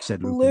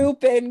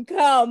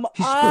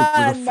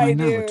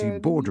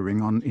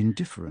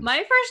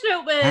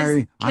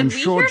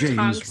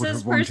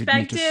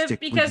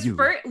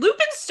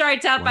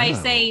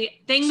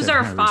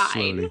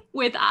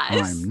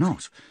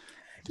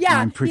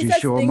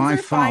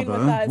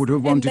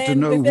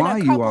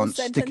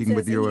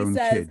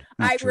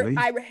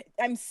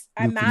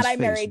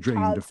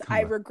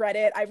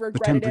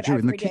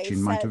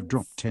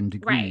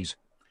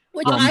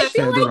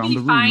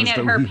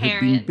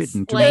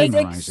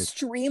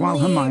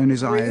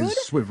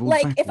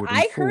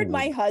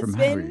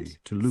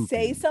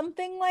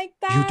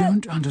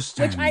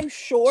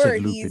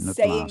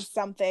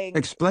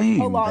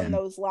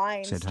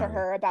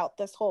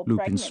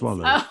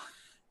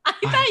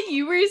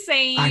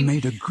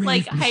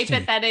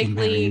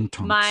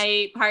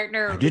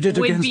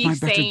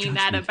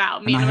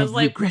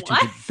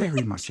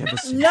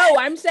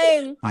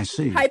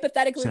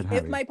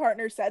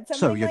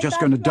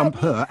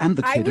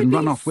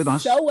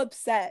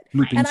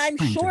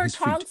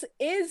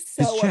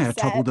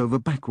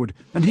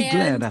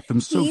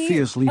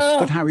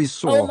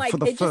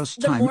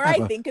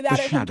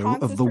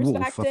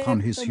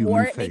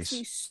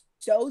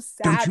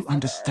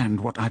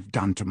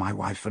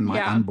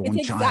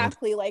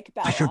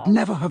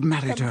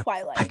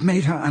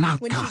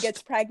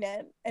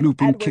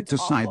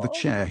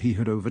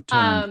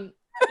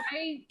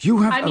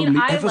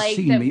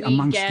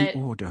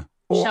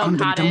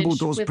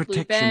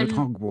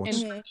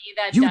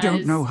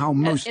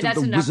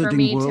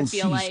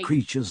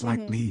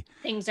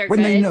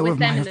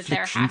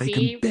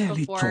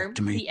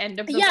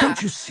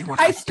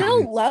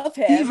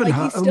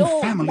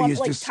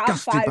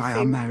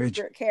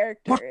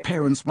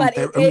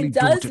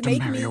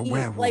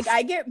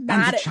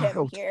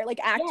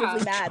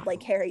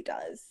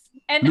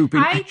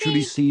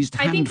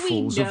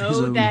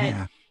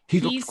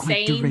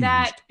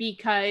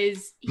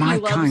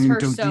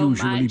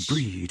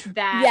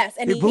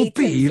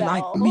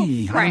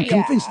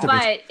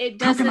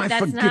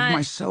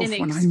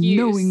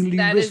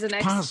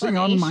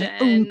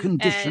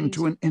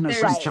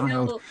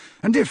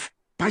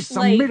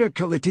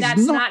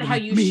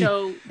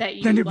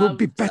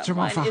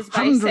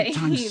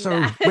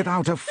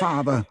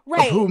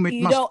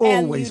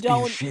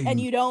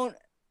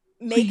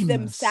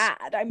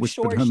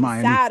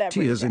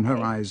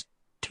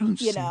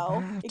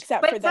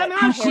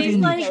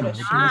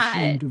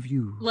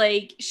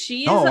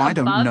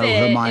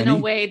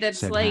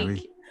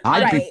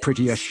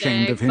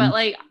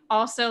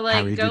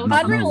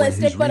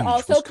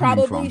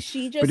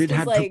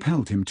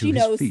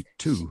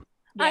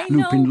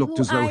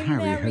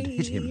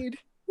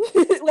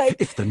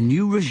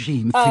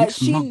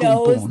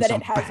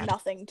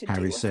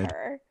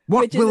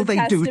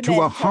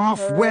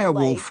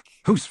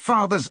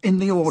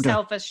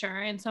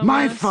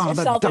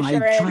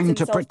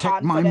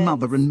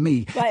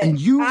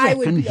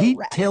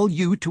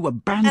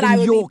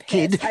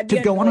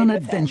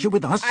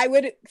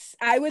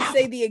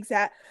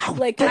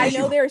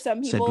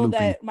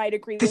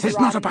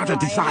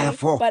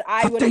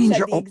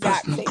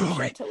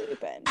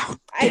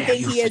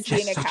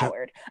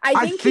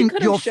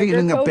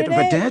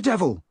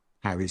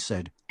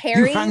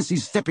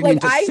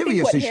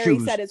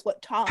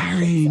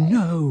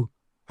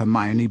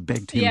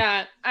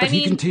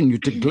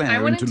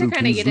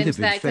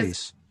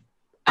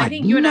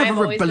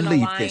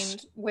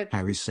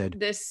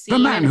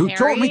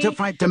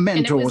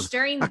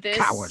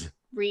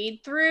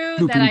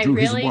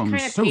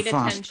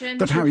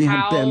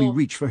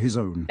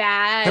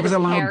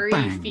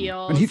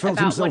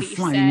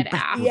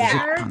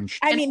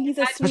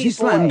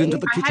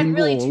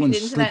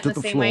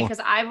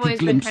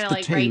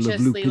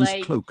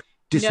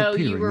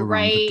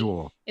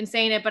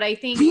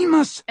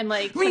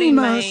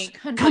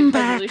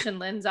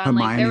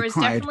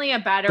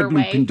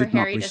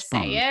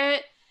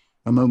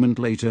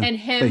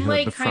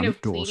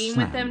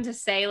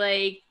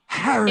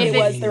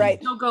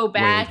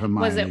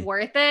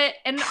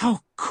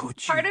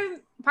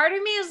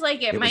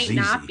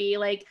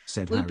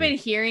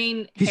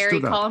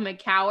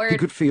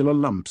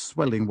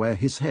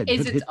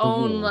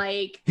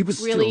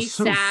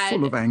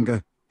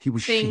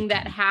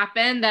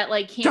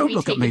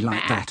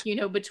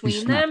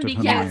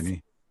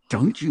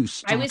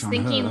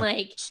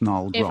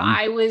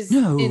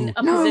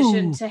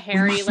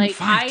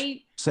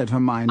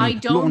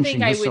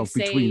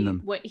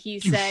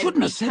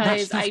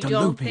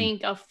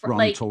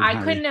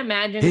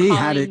 even He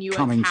calling had it you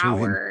coming a to him,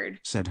 coward.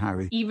 said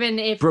Harry. Even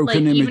if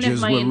Broken like, even if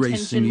images my were intention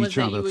racing was each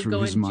that other you would through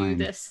go his and do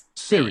mind. this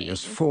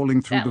Sirius thing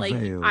falling through that the like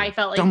veil. I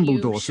felt like you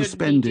Dumbledore should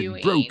suspended, be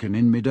doing. broken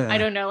in midair. I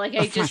don't know, like A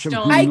I flash just of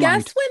don't. green I light,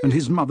 guess and when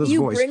his mother's you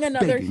voice bring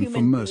another begging for human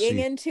being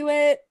mercy. into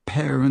it,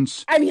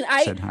 Parents, I mean,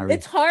 said Harry,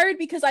 it's hard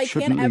because I can't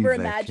shouldn't ever leave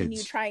their imagine you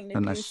kids trying to do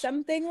unless-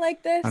 something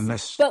like this.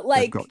 unless But they've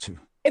like, got to.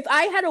 if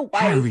I had a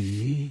wife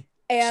Harry,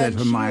 said and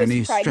she Hermione,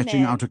 was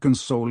stretching out pregnant a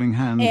consoling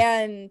hand.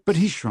 and But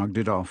he shrugged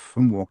it off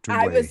and walked away,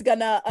 I was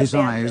gonna his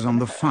eyes abandon on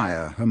the her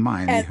fire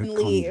Hermione and had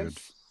leave. conjured.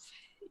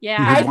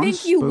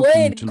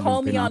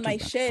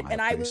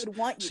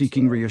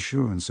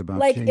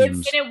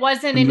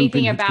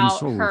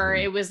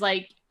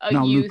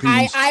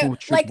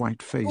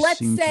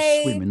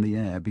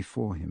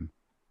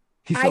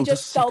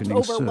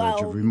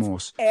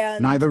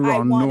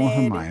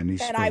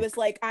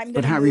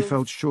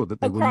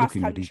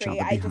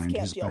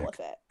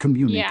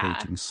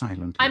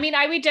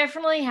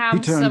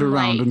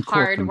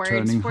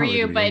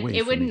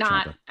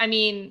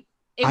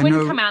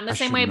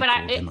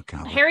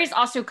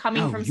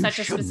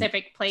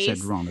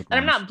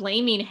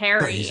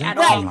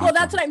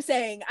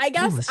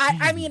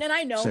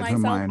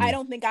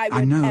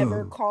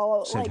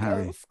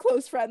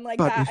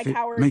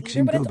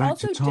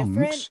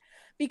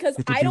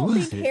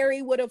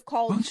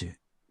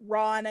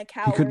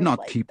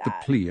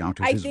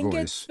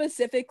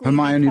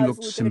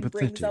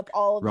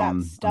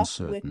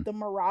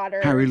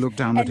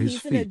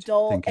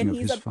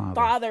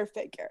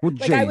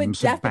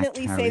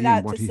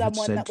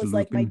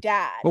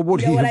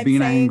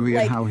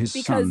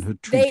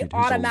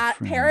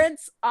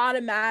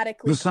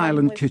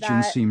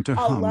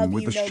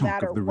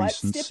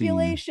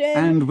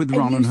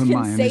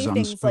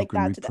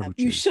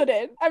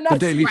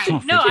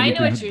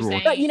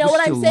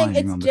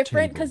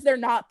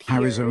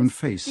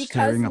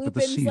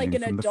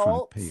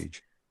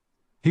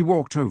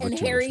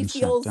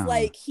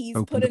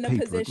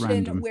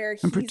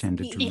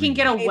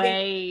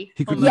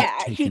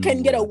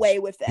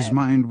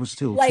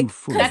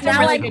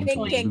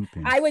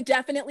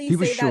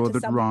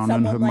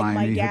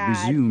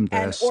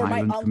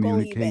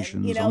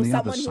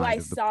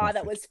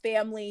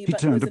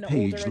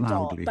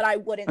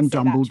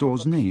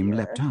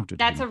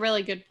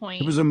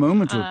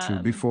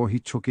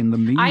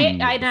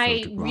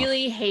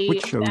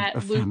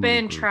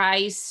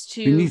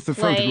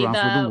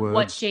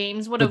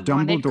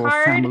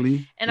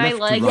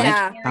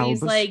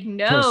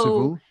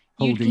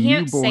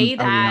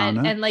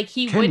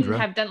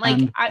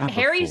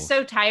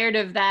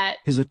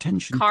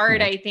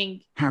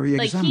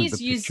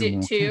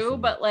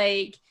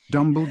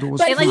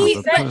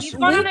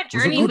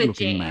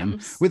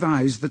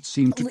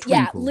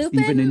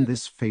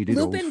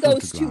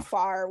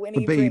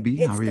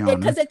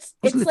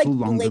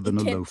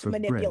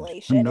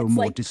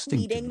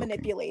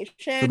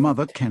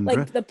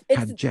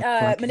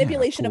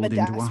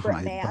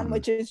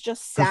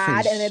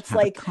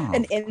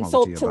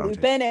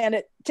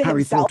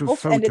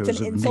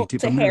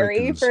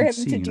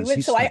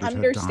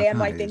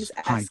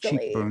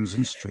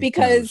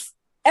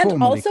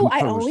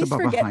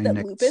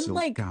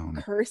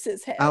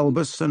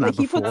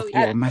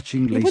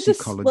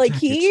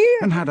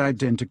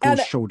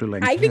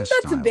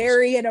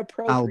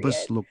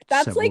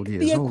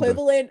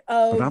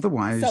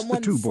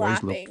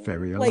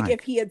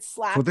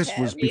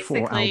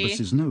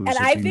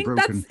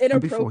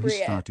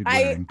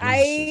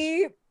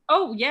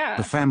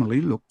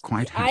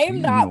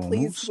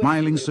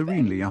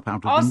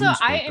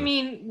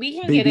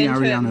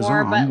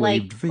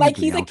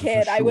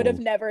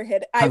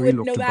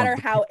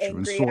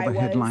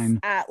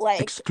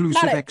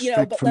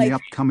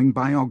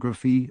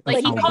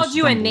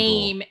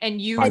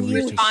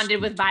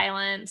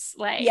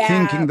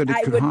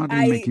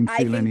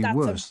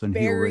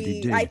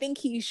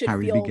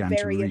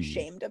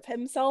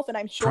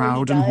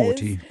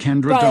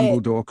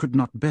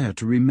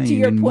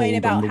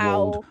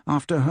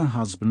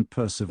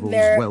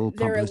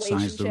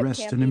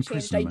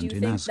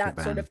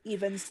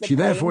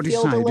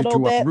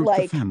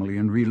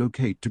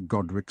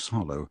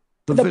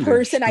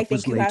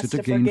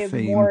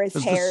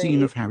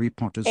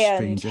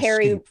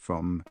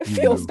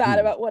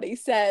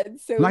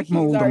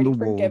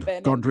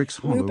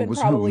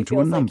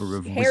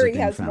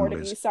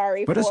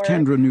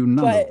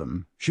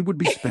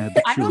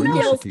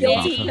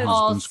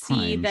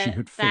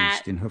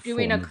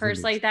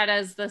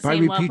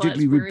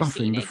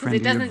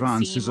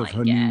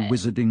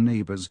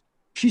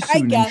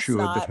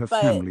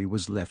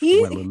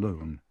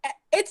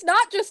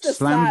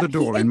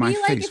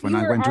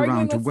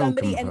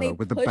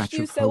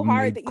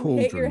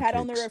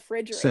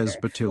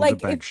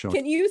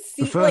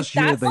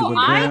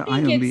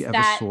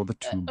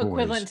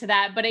 equivalent boys. to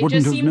that, but it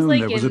Wouldn't just have seems known like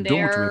there was a in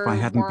daughter if I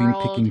their hadn't been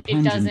world, picking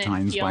it doesn't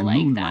plantains feel by like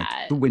moonlight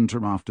that. the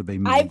winter after they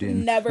moved I've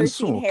in, never and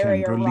seen saw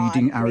Harry or Kendra Ron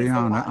leading raise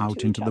a Ariana wand out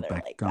to into each the other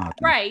back like that. garden.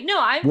 Right.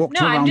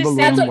 Walked I'm around the just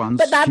lawn saying. once,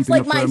 But that's keeping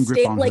like a my firm grip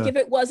state. on Like her, if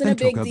it wasn't then a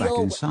big took her back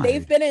deal, inside.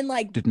 they've been in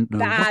like Didn't know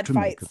what bad to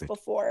make fights of it.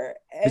 before.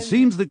 It And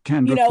seems that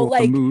Kendra you know, thought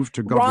the like move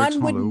to Godric's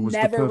Ron would Hollow was the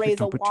never raise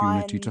perfect a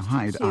opportunity to wand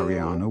hide to.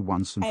 Ariana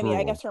once and I for mean, I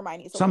all. guess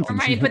Hermione's a Something little.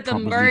 she Hermione had put the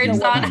probably been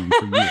birds on. planning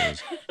for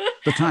years.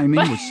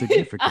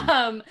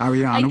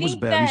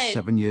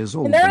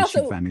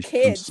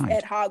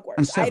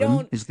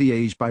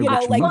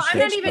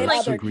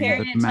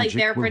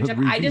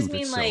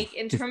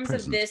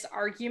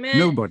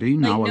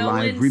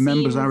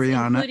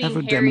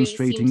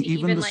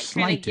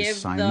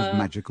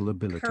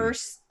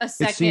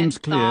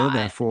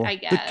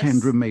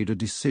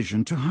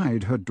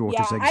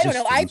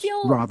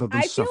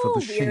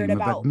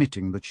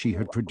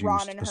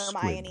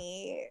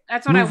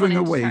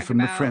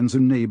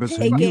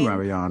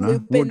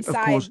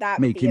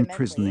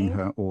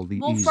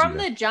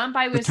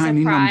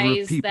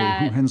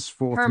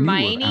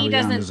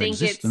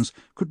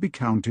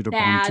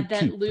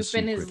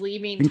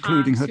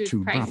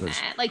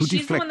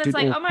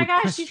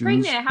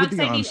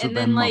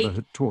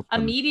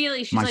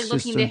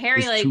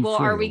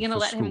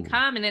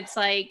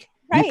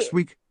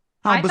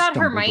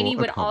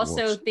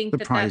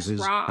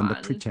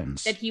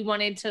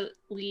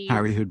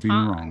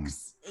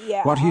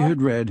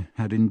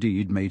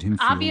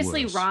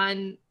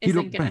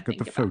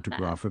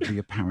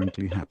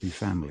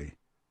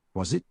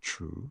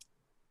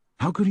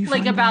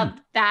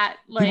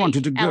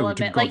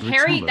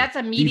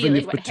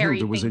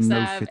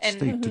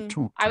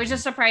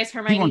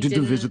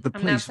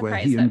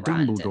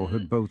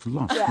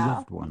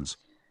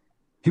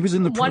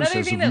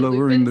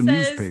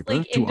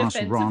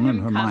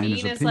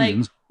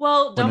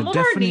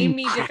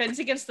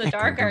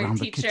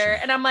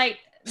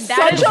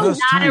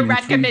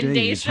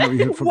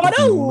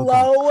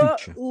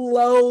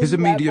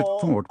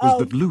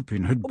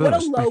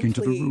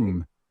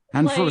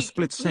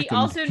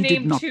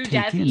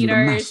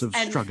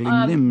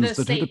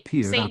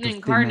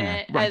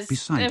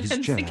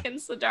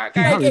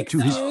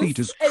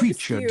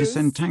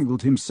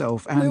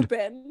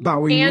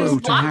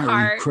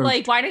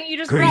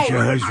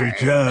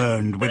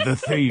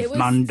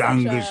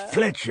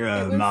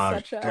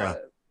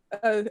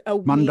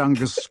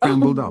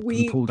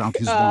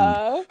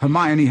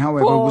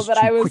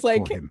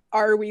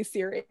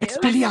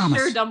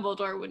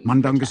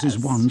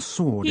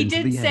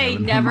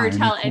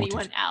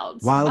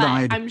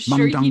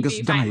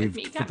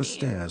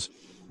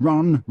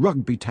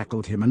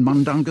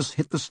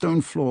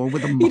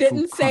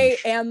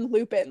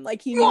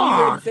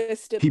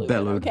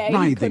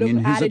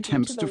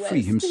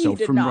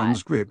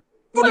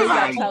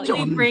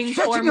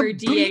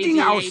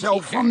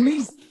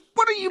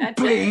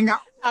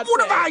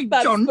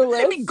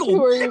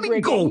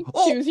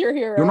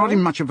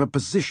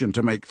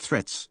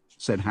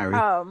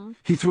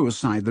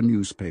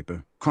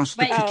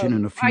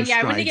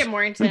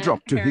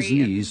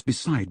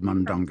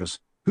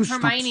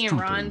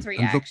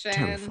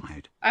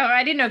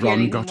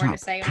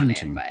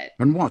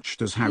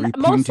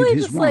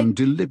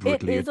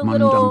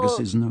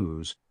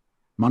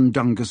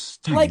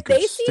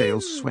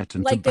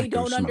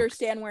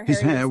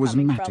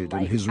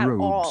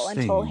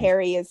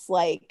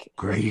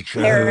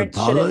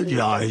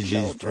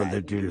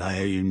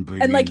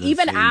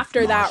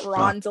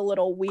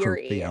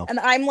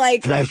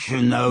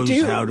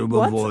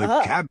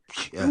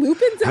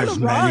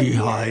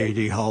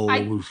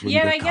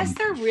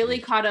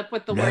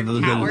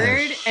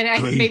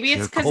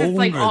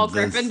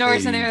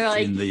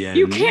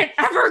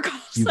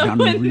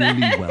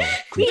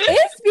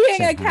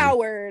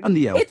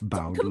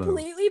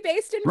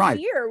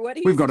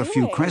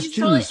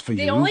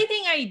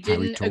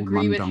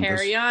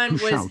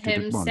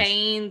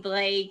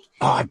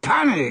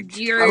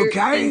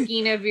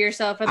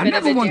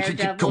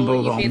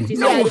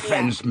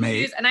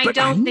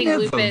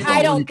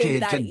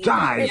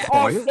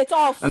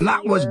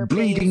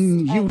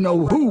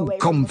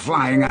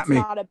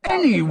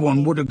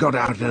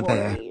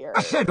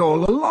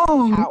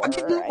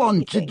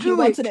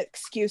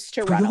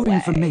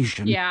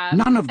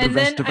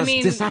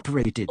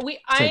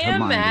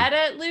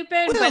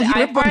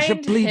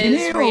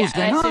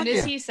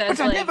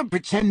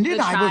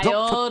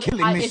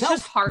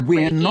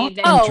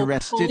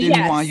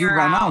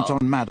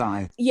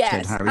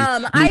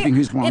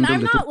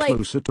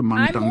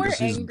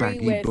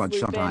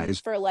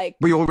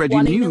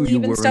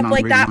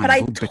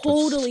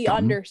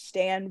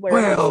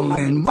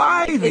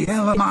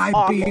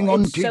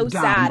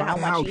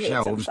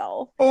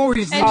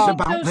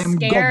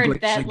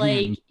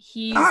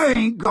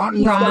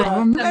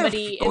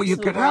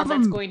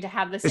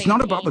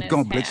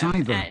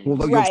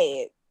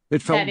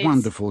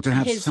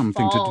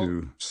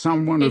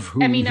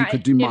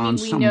 demand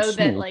we some know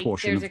small that like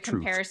portion there's of a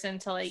truth. comparison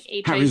to like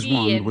HIV Harry's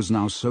wand and was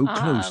now so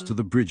close to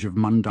the bridge of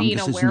being a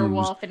Mundungus's nose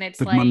werewolf, and it's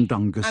that like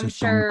Mundungus I'm had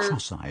sure gone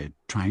cross-eyed,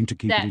 trying to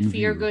keep it that in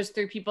fear view. goes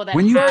through people that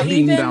When you have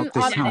cleaned even out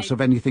this on, house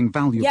of anything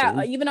valuable,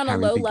 yeah, even on a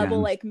Harry low began, level,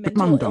 like but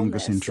mental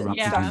Mundungus illness and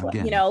interrupted stuff, him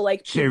again. you know,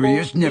 like people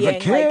Sirius never being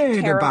like cared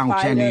about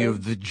terrified any of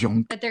of the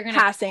junk. that they're gonna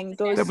passing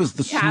those, There was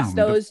the pass sound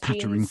of those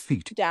pattering genes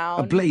feet, a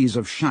down. blaze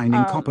of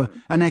shining copper,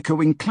 an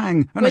echoing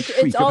clang, and a Which it's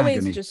shriek of always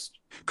agony. just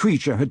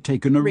Creature had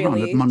taken a run at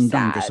really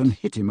Mundungus sad. and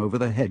hit him over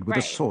the head with a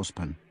Right.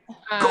 saucepan.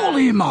 Call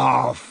him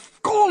off!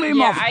 Call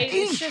him off!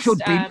 He it's just, should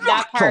be that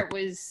locked part up!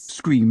 was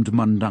Screamed just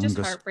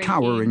Mundungus, heartbreaking.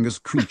 cowering as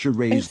Creature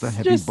raised the It's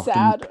heavy just bottom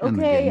sad, pan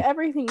okay? again.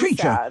 Everything's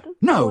Creature, sad.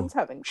 no! one's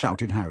having fun.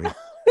 Shouted Harry.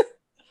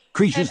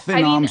 Creature's And,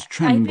 thin arms I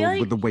trembled feel like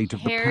with the weight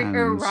of the Harry, pan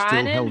or still Ron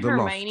and held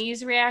aloft.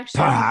 Hermione's reaction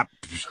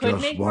Perhaps could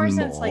just make more one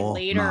sense like more,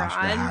 later Master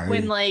on Harry,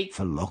 when like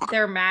for luck.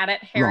 they're mad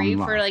at Harry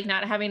Ron for laughed. like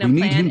not having a We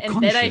need plan, him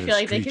and then I conscious, feel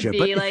like they Creature, could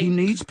but be if he like,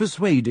 needs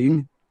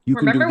persuading, you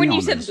can do remember the when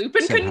you honors, said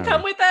Lupin said couldn't Harry.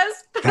 come with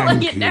us? But Thank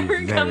like it you never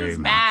very comes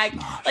much, back.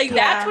 Master. Like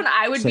that's when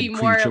I would said be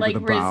more Creature like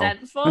with a bow,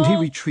 resentful. and he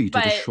retreated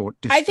but a short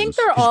distance. I think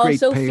they're his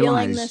great also pale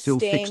feeling eyes the still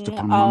fixed sting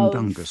upon of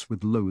Mundungus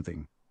with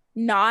loathing.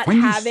 not When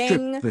you having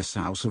stripped this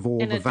house of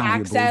all an the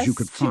valuables access you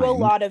could to find, a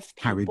lot of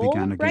Harry people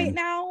began again. right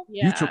now.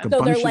 You took a So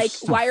bunch they're of like,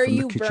 stuff why are from the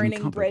you kitchen burning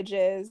cupboard.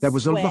 bridges? There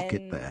was a when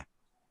locket there.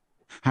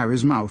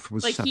 Harry's mouth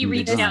was like he suddenly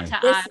reached dry. out to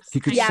This, us. He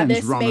could yeah, sense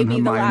this Ron may and be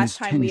the Hermione's last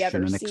time we tension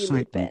ever and see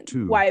excitement Lupin.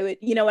 too. Why would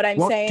you know what I'm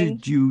What saying?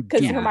 did you do?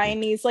 Because Yeah.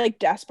 Hermione's like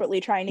desperately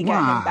trying to get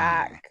Why? him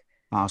back,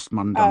 Asked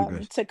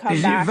Mundungus. to come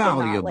Is back it and not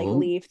like valuable?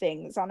 leave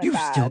things on a You've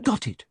bad still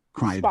got it,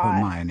 cried spot.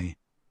 Hermione.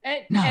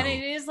 And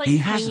it is like he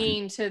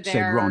clinging hasn't, to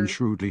said Ron their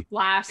shrewdly.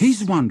 last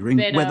He's wondering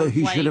bit whether of,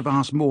 he should like, have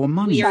asked more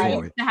money we are for Child.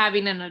 it. used to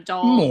having an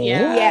adult, More?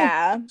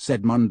 Yeah.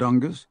 Said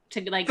Mundungus.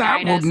 to like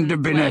That guide us. wouldn't and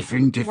have been like,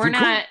 effing difficult. We're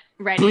not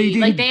ready.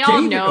 Bleeding Like they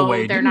all gave it know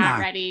away, they're didn't not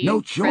I? ready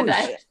No for choice.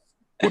 that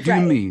What do you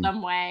Right. mean?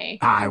 some way.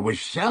 I was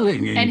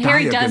selling in And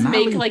Harry does Diagon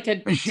make Alley, like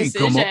a and she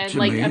come up decision to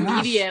like me and asks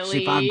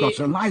immediately if I've got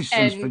a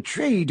license for and,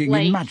 trading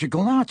like, in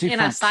magical in a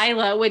artifacts.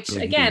 silo, which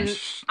Bleeding again,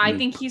 I snake.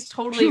 think he's She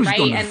totally was right.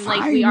 gonna And like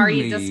find we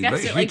already me, discussed but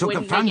it, she like took a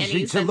wouldn't make fancy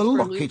any to sense the for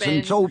locket and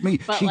Lupin. told me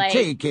But she'd like,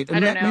 take it I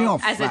and don't let me know,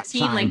 off as a that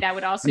teen, time. like that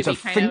would also and to be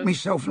kind think of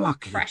myself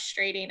lucky.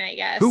 frustrating, I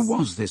guess. Who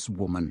was this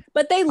woman?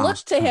 But they look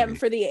Asked to him Harry.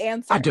 for the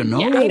answer. I don't know.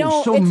 Yeah. They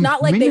don't. Some It's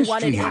not like they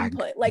wanted ministry hag.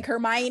 input. Like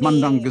Hermione,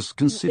 Mundungus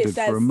considered it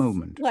says, for a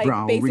moment, like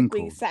brow basically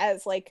wrinkled.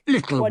 says, like,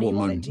 Little what do you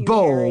want woman, to do,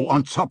 bow Harry?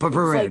 on top of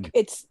her It's head. like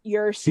it's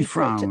your secret to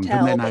frowned and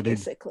tell, then added,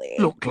 basically.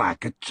 Looked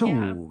like a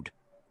toad.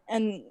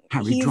 And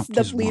Harry he's dropped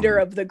the his leader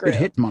wand. of the It group.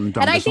 hit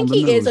Mundungus And I on think the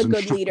he is nose a and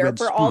good shot leader red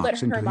for all that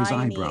sparks into his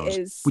Hermione eyebrows,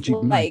 is which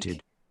like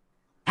ignited.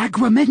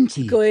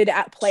 Agramenti! good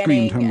at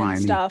planning Screamed Hermione,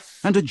 and stuff.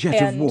 and a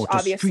jet of water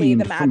obviously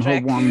the streamed from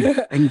her magic.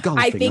 wand,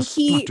 engulfing I think a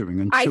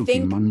spluttering and I choking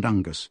think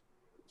Mundungus.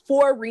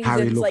 for Harry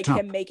reasons looked like up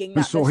him making and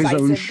that saw his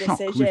own decisive shock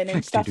decision and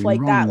reflected stuff in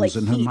like that, like Ron's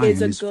and he is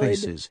a Hermione's good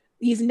faces.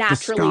 he's The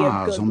naturally a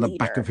scars good on the leader.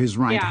 back of his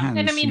right Yeah. hand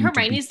And I mean, seemed to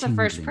be Hermione's the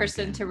first tingling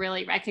person again. to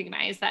really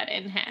recognize that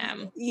in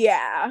him.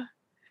 Yeah.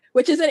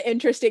 Which is an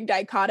interesting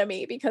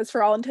dichotomy because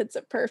for all intents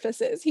and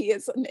purposes, he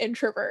is an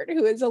introvert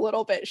who is a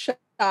little bit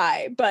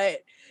shy,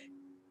 but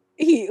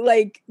he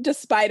like,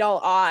 despite all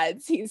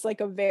odds, he's like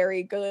a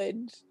very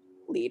good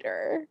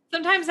leader.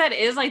 Sometimes that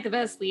is like the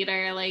best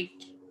leader, like,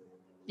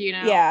 you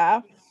know.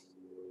 Yeah.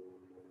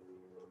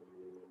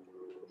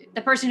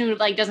 The person who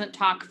like doesn't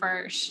talk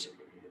first.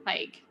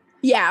 Like,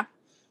 Yeah.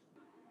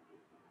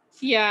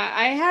 yeah,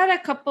 I had a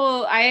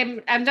couple.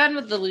 I'm done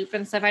with the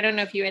Lupin stuff. I don't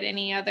know if you had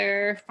any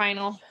other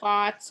final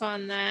thoughts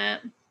on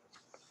that.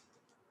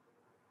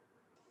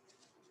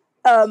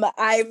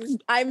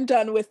 I'm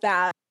done with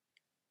that.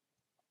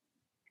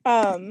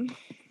 I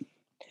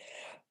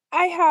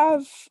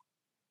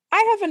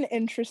have an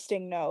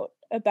interesting note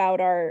about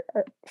our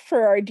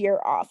for our dear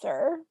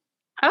author.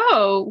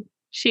 Oh,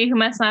 she who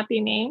must not be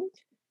named.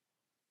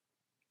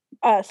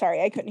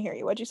 Sorry, I couldn't hear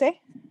you. What'd you say?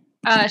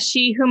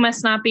 She who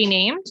must not be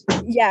named.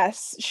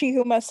 Yes, she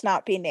who must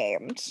not be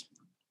named.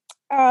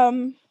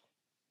 I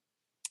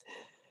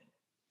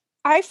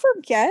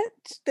forget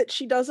that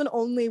she doesn't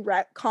only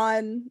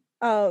retcon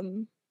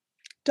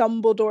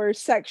Dumbledore's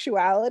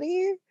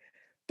sexuality,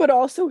 but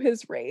also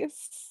his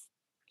race.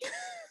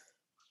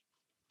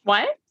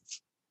 What?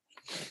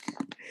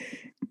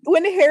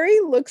 When Harry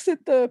looks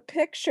at the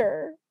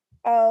picture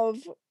of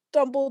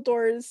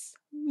Dumbledore's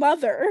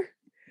mother,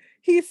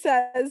 he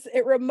says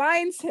it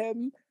reminds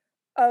him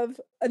of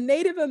a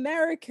Native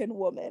American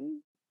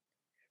woman,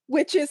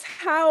 which is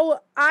how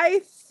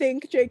I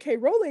think J.K.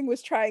 Rowling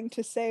was trying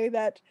to say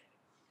that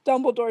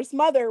Dumbledore's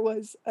mother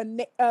was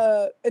an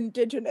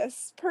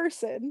indigenous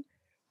person,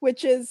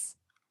 which is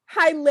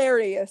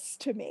hilarious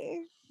to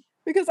me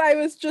because I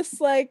was just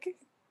like,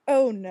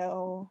 oh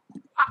no,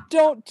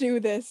 don't do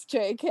this,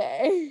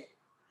 J.K.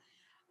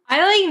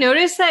 I like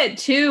noticed that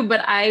too, but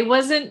I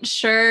wasn't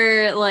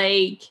sure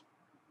like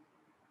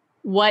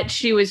what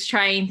she was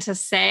trying to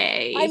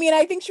say. I mean,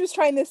 I think she was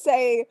trying to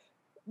say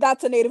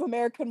that's a Native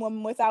American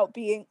woman without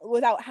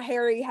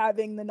Harry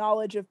having the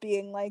knowledge of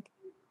being like,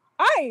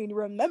 I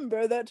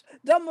remember that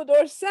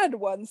Dumbledore said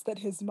once that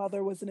his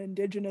mother was an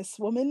indigenous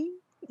woman,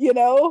 you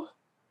know?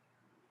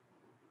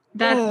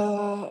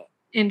 That's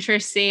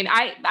interesting.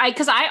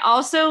 Because I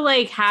also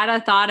like had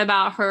a thought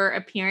about her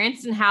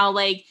appearance and how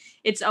like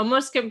it's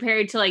almost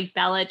compared to like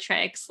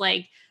Bellatrix,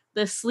 like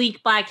the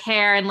sleek black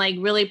hair and like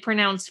really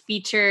pronounced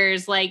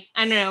features. Like,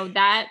 I don't know,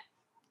 that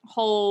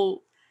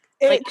whole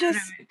like, it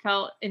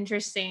felt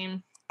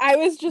interesting. I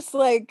was just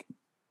like,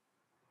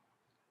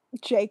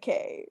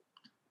 JK,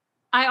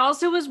 I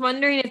also was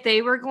wondering if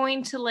they were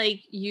going to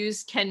like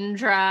use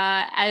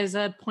Kendra as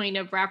a point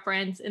of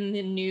reference in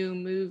the new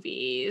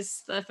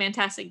movies, the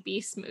Fantastic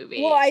Beasts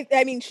movie. Well,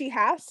 I mean, she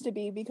has to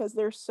be because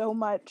there's so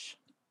much.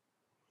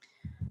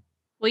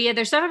 Well, yeah,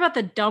 there's stuff about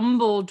the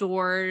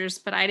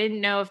Dumbledores, but I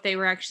didn't know if they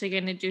were actually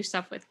going to do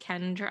stuff with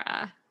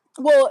Kendra.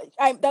 Well,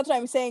 that's what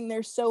I'm saying.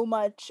 There's so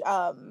much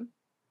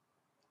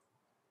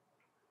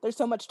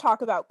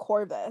talk about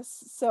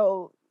Corvus,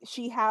 so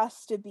she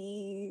has to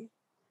be.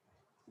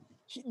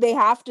 They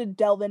have to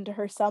delve into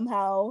her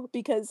somehow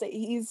because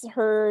he's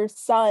her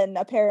son,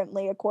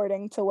 apparently,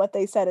 according to what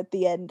they said at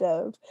the end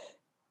of.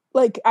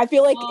 Like, I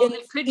feel like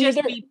it could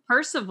just be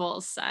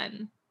Percival's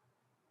son.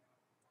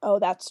 Oh,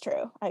 that's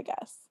true, I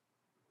guess.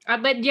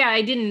 But yeah,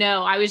 I didn't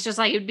know. I was just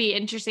like, it'd be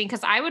interesting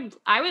because I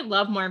would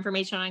love more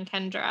information on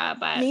Kendra.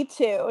 But me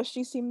too.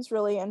 She seems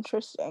really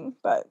interesting.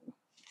 But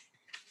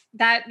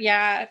that,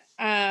 yeah.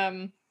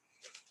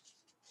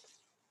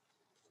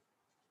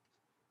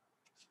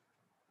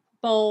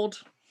 Bald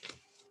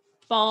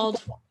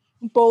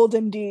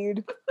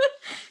indeed.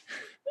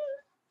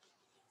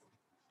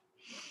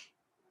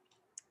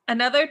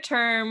 Another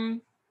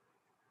term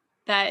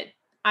that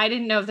I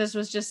didn't know if this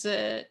was just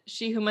a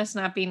she who must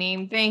not be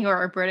named thing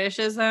or a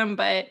Britishism,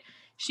 but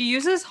she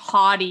uses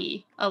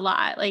haughty a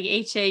lot, like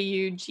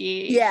HAUG.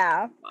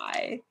 Yeah.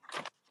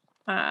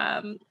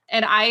 And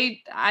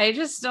I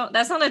just don't,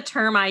 that's not a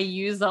term I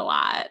use a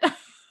lot.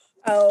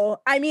 Oh,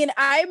 I mean,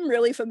 I'm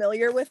really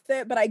familiar with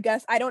it, but I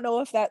guess I don't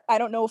know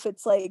if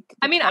it's like.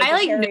 I mean, I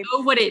like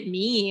know what it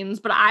means,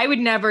 but I would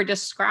never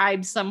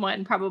describe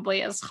someone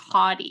probably as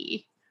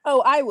haughty.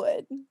 Oh, I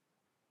would.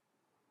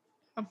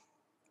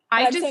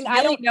 I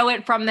don't know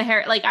it from the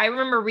Harry. Like, I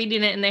remember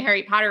reading it in the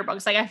Harry Potter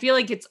books. Like, I feel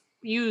like it's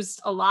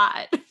used a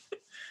lot.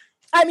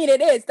 I mean,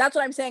 it is. That's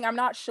what I'm saying. I'm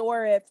not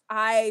sure if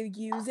I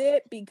use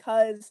it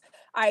because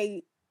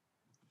I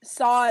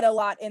saw it a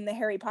lot in the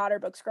Harry Potter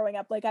books growing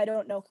up. Like, I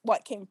don't know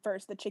what came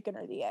first, the chicken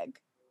or the egg.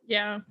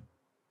 Yeah.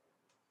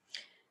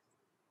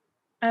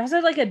 I also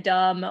had like a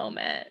duh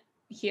moment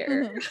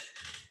here.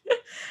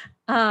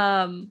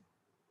 Mm-hmm.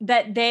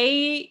 That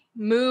they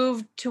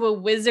moved to a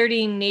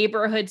wizarding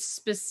neighborhood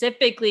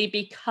specifically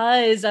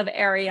because of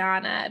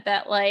Ariana,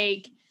 that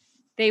like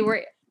they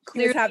were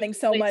clearly having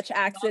so much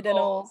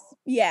accidental.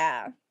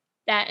 Yeah.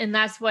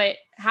 That's what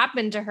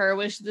happened to her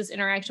was this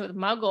interaction with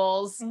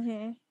muggles.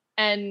 Mm-hmm.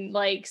 And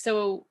like,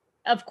 so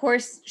of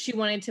course she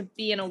wanted to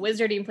be in a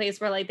wizarding place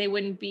where like they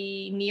wouldn't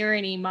be near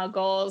any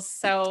muggles.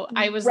 So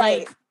I was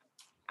like,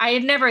 I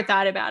had never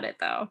thought about it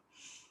though.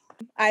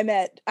 I'm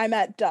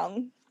at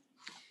Dung.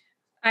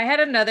 I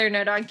had another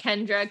note on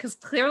Kendra because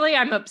clearly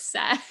I'm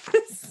obsessed.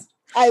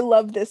 I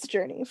love this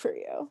journey for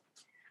you.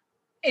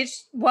 And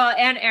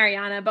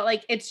Ariana, but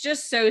like it's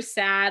just so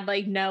sad,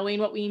 like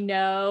knowing what we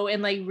know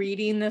and like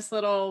reading this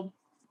little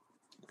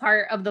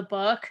part of the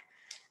book.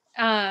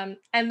 And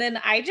then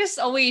I just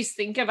always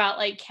think about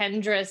like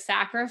Kendra's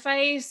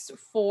sacrifice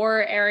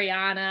for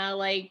Ariana.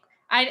 Like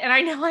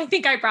I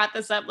think I brought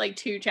this up like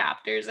 2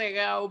 chapters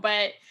ago,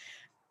 but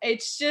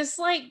it's just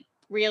like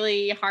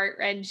really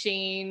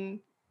heart-wrenching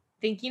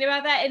thinking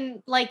about that.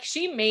 And like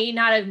she may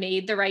not have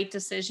made the right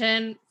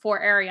decision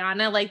for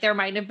Ariana. Like there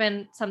might have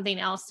been something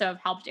else to have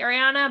helped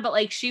Ariana, but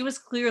like she was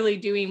clearly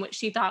doing what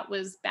she thought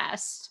was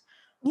best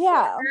for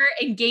her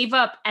and gave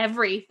up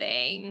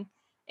everything,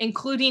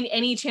 including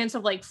any chance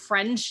of like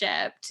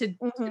friendship to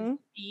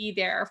be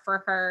there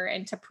for her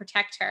and to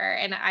protect her.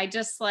 And I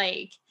just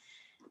like,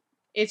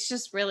 it's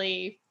just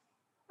really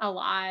a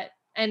lot.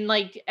 And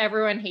like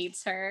everyone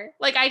hates her.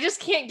 Like I just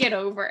can't get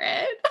over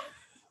it.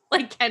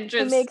 Like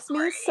Kendra's It makes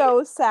me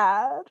so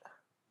sad.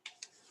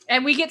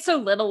 And we get so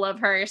little of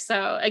her.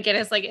 So again,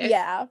 it's like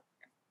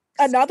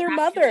another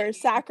mother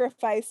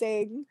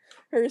sacrificing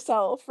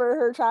herself for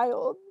her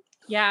child.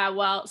 Yeah,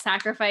 well,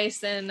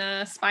 sacrifice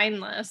and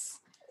spineless.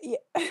 Yeah.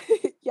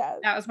 Yeah.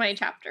 That was my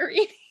chapter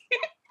reading.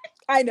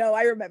 I know,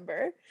 I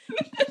remember.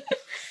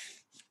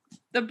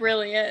 The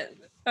brilliant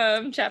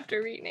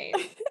chapter rename.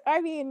 I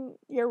mean,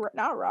 you're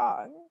not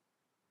wrong.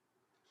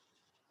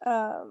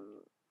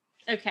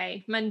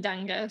 Okay,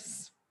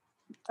 Mundungus.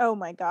 Oh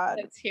my god.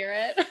 Let's hear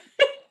it.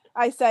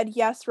 I said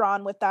yes,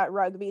 Ron, with that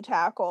rugby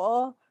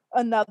tackle.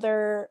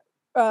 Another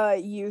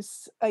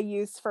use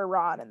for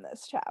Ron in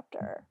this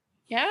chapter.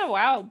 Yeah,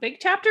 wow. Big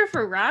chapter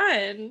for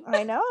Ron.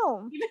 I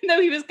know. Even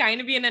though he was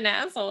kind of being an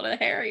asshole to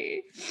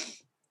Harry.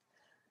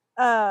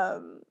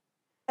 And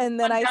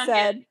then I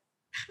said...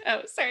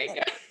 Oh, sorry.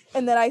 Go.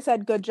 And then I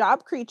said, good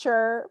job,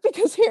 creature,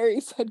 because Harry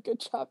said,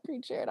 good job,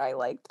 creature, and I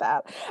liked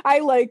that. I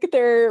like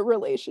their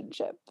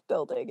relationship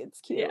building. It's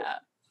cute. Yeah.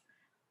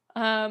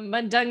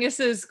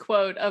 Mundungus's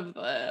quote of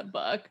the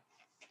book,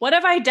 "What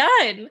have I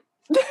done?"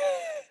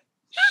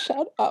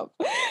 Shut up.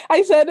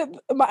 I said,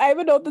 I have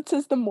a note that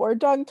says, the more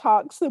Dung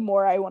talks, the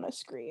more I want to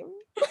scream.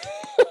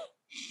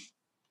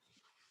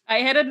 I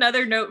had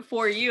another note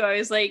for you. I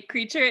was like,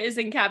 creature is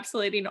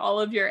encapsulating all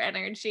of your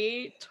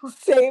energy.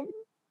 Same.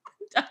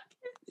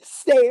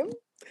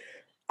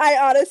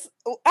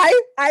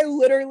 I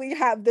literally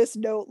have this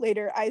note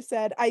later. I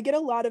said, I get a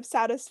lot of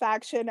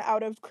satisfaction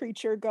out of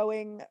Creature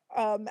going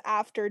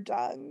after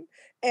Dung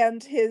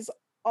and his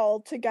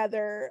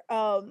altogether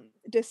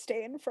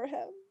disdain for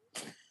him.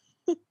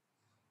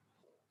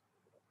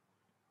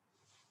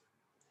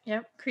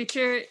 Yep.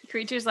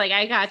 Creature's like,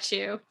 I got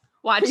you.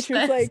 Watch Creature's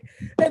this. like,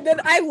 and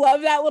then I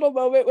love that little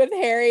moment with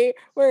Harry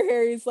where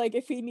Harry's like,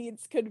 if he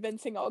needs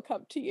convincing, I'll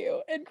come to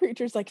you. And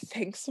Creature's like,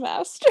 thanks,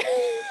 master.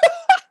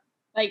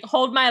 Like,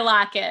 hold my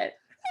locket.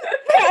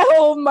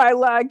 Hold my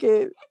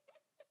locket.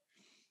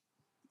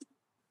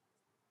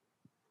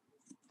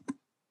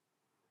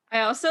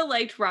 I also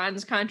liked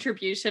Ron's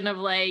contribution of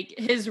like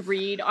his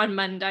read on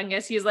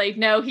Mundungus. He's like,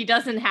 no, he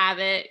doesn't have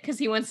it because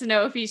he wants to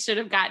know if he should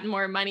have gotten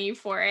more money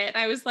for it.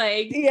 I was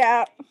like,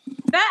 Yeah.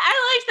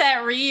 I like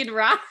that read,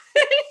 Ron.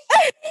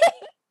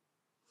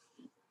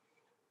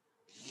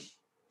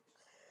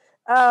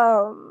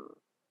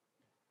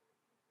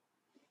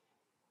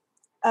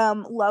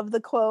 Love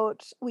the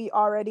quote, we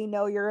already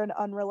know you're an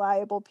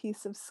unreliable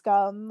piece of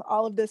scum.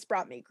 All of this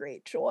brought me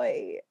great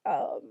joy.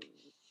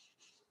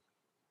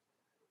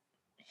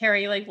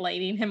 Harry like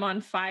lighting him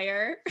on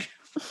fire.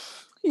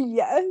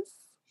 Yes.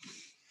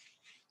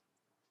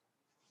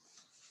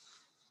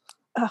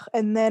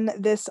 And then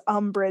this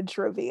Umbridge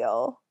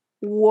reveal.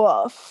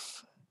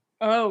 Woof.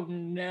 Oh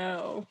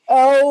no.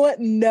 Oh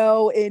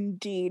no,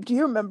 indeed. Do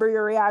you remember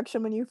your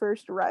reaction when you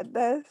first read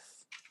this?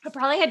 I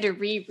probably had to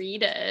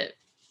reread it.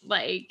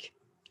 Like,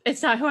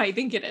 it's not who I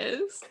think it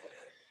is.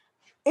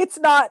 It's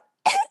not.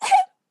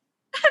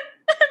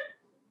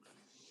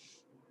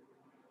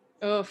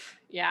 Oof,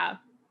 yeah.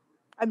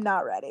 I'm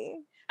not ready.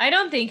 I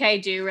don't think I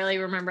do really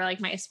remember like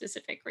my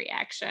specific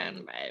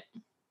reaction,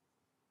 but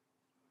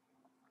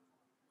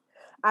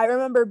I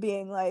remember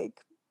being like,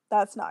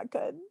 that's not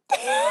good.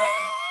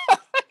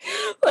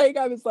 Like,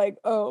 I was like,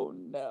 oh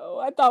no,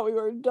 I thought we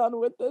were done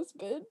with this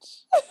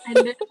bitch. and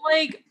then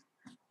like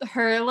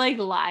her like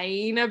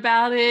lying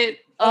about it.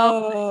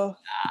 Oh my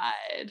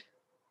God.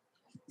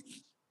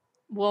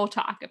 We'll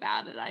talk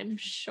about it, I'm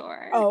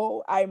sure.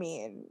 Oh, I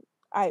mean,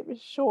 I'm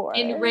sure.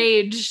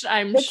 Enraged,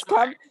 I'm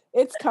sure.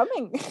 It's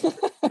coming.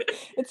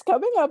 It's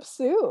coming up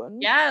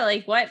soon. Yeah,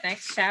 like what,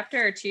 next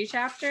chapter or 2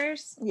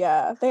 chapters?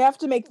 Yeah, they have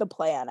to make the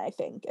plan, I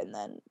think, and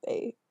then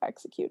they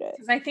execute it.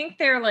 Because I think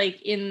they're like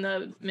in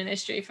the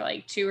ministry for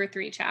like 2 or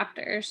 3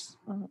 chapters.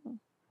 Mm-hmm.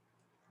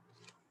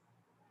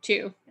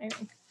 2, I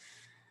think.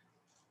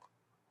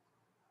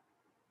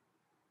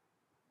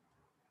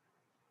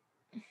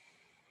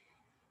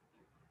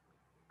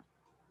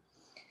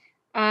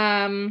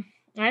 I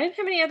didn't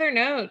have any other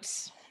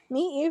notes.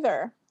 Me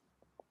either.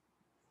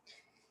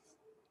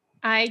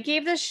 I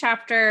gave this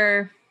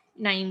chapter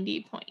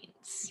 90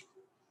 points.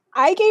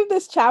 I gave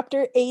this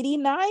chapter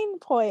 89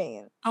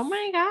 points. Oh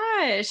my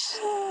gosh.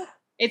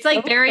 It's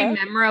like very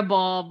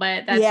memorable,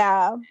 but that's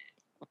yeah.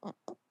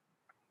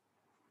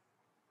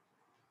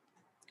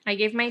 I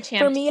gave my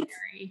champ For me, to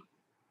Harry.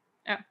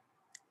 Oh.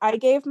 I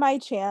gave my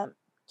champ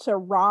to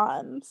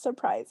Ron,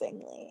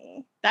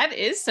 surprisingly. That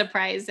is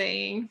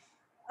surprising.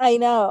 I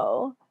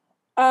know.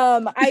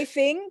 I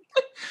think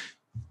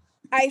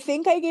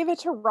I gave it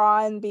to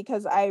Ron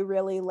because I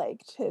really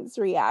liked his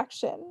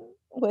reaction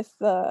with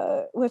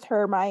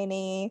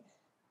Hermione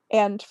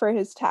and for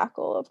his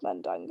tackle of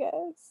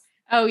Mundungus.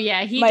 Oh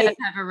yeah, he does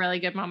have a really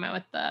good moment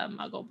with the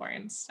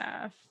Muggleborn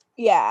stuff.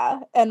 Yeah,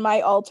 and my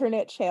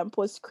alternate champ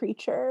was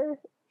Creature,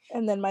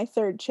 and then my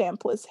third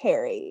champ was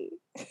Harry.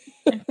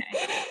 Okay.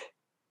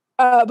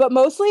 But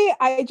mostly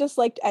I just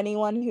liked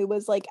anyone who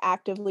was like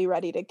actively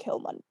ready to kill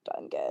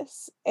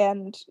Mundungus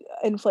and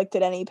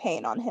inflicted any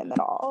pain on him at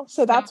all.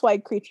 So that's why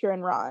Creature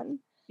and Ron.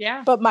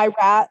 Yeah. But my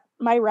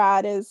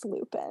rat is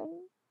Lupin.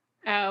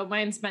 Oh,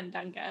 mine's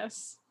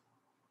Mundungus.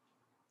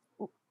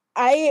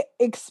 I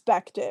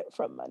expect it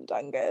from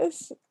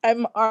Mundungus.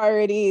 I'm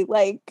already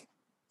like,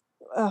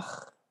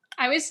 ugh.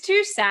 I was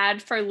too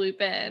sad for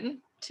Lupin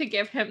to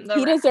give him the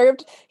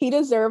he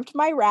deserved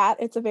my rat.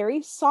 It's a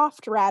very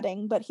soft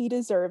ratting, but he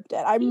deserved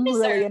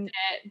it.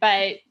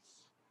 But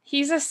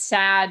he's a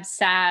sad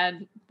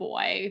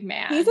boy,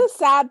 man. He's a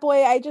sad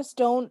boy.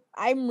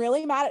 I'm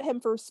really mad at him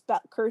for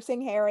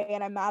cursing Harry,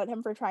 and I'm mad at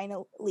him for trying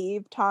to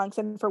leave Tonks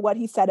and for what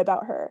he said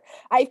about her.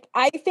 I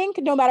think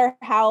no matter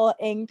how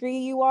angry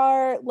you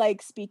are,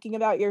 like speaking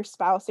about your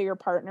spouse or your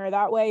partner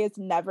that way is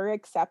never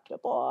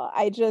acceptable.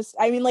 I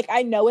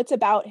know it's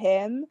about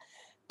him,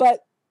 but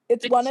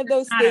it's one of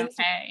those things.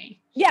 Okay.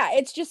 Yeah,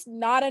 it's just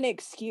not an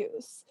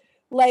excuse.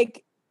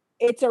 Like,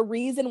 it's a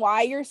reason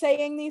why you're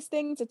saying these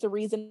things. It's a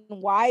reason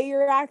why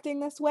you're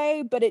acting this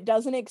way, but it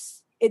doesn't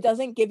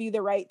give you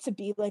the right to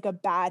be like a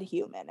bad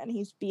human. And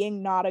he's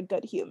being not a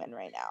good human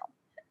right now.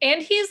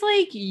 And he's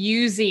like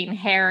using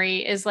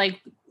Harry is like,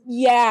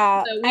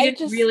 yeah. So we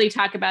didn't really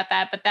talk about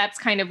that, but that's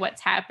kind of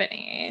what's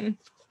happening.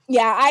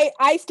 Yeah,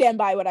 I stand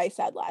by what I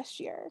said last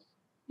year.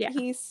 Yeah,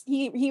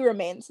 he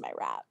remains my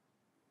rat.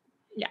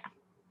 Yeah.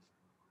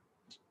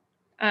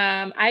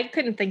 I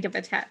couldn't think of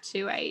a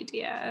tattoo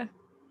idea.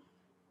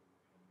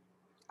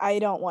 I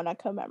don't want to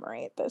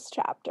commemorate this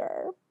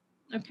chapter.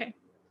 Okay.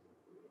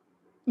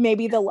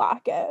 Maybe the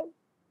locket.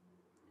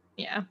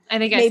 Yeah, I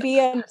think Maybe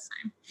I said that last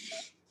time.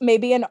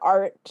 Maybe an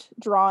art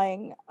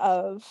drawing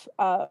of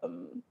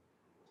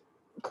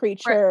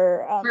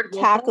creature Fred Wolfhard?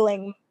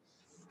 tackling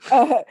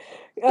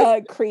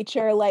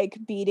creature like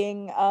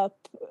beating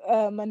up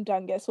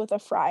Mundungus with a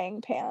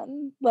frying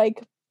pan.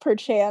 Like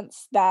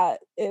perchance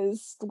that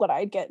is what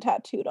I'd get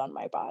tattooed on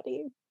my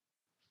body.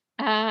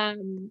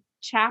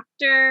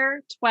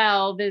 Chapter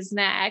 12 is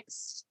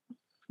next.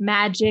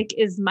 Magic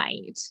is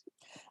Might.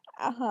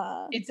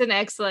 Uh-huh. It's an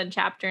excellent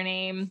chapter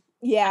name.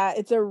 Yeah,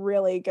 it's a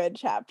really good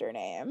chapter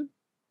name.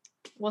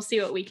 We'll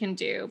see what we can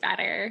do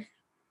better.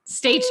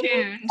 Stay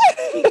tuned.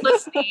 Keep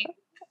listening.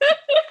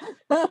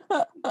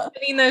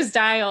 Spinning those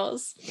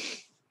dials.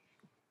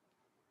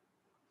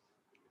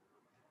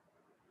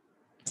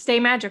 Stay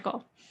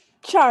magical.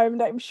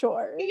 Charmed, I'm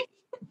sure.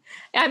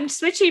 I'm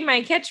switching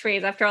my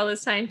catchphrase after all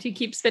this time to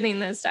keep spinning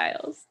those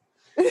dials.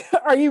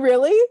 Are you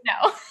really?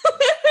 No.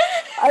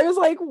 I was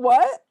like,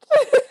 what?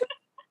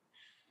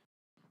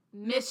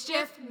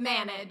 Mischief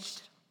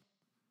managed.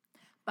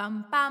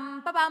 Bum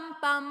bum ba bum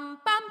bum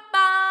bum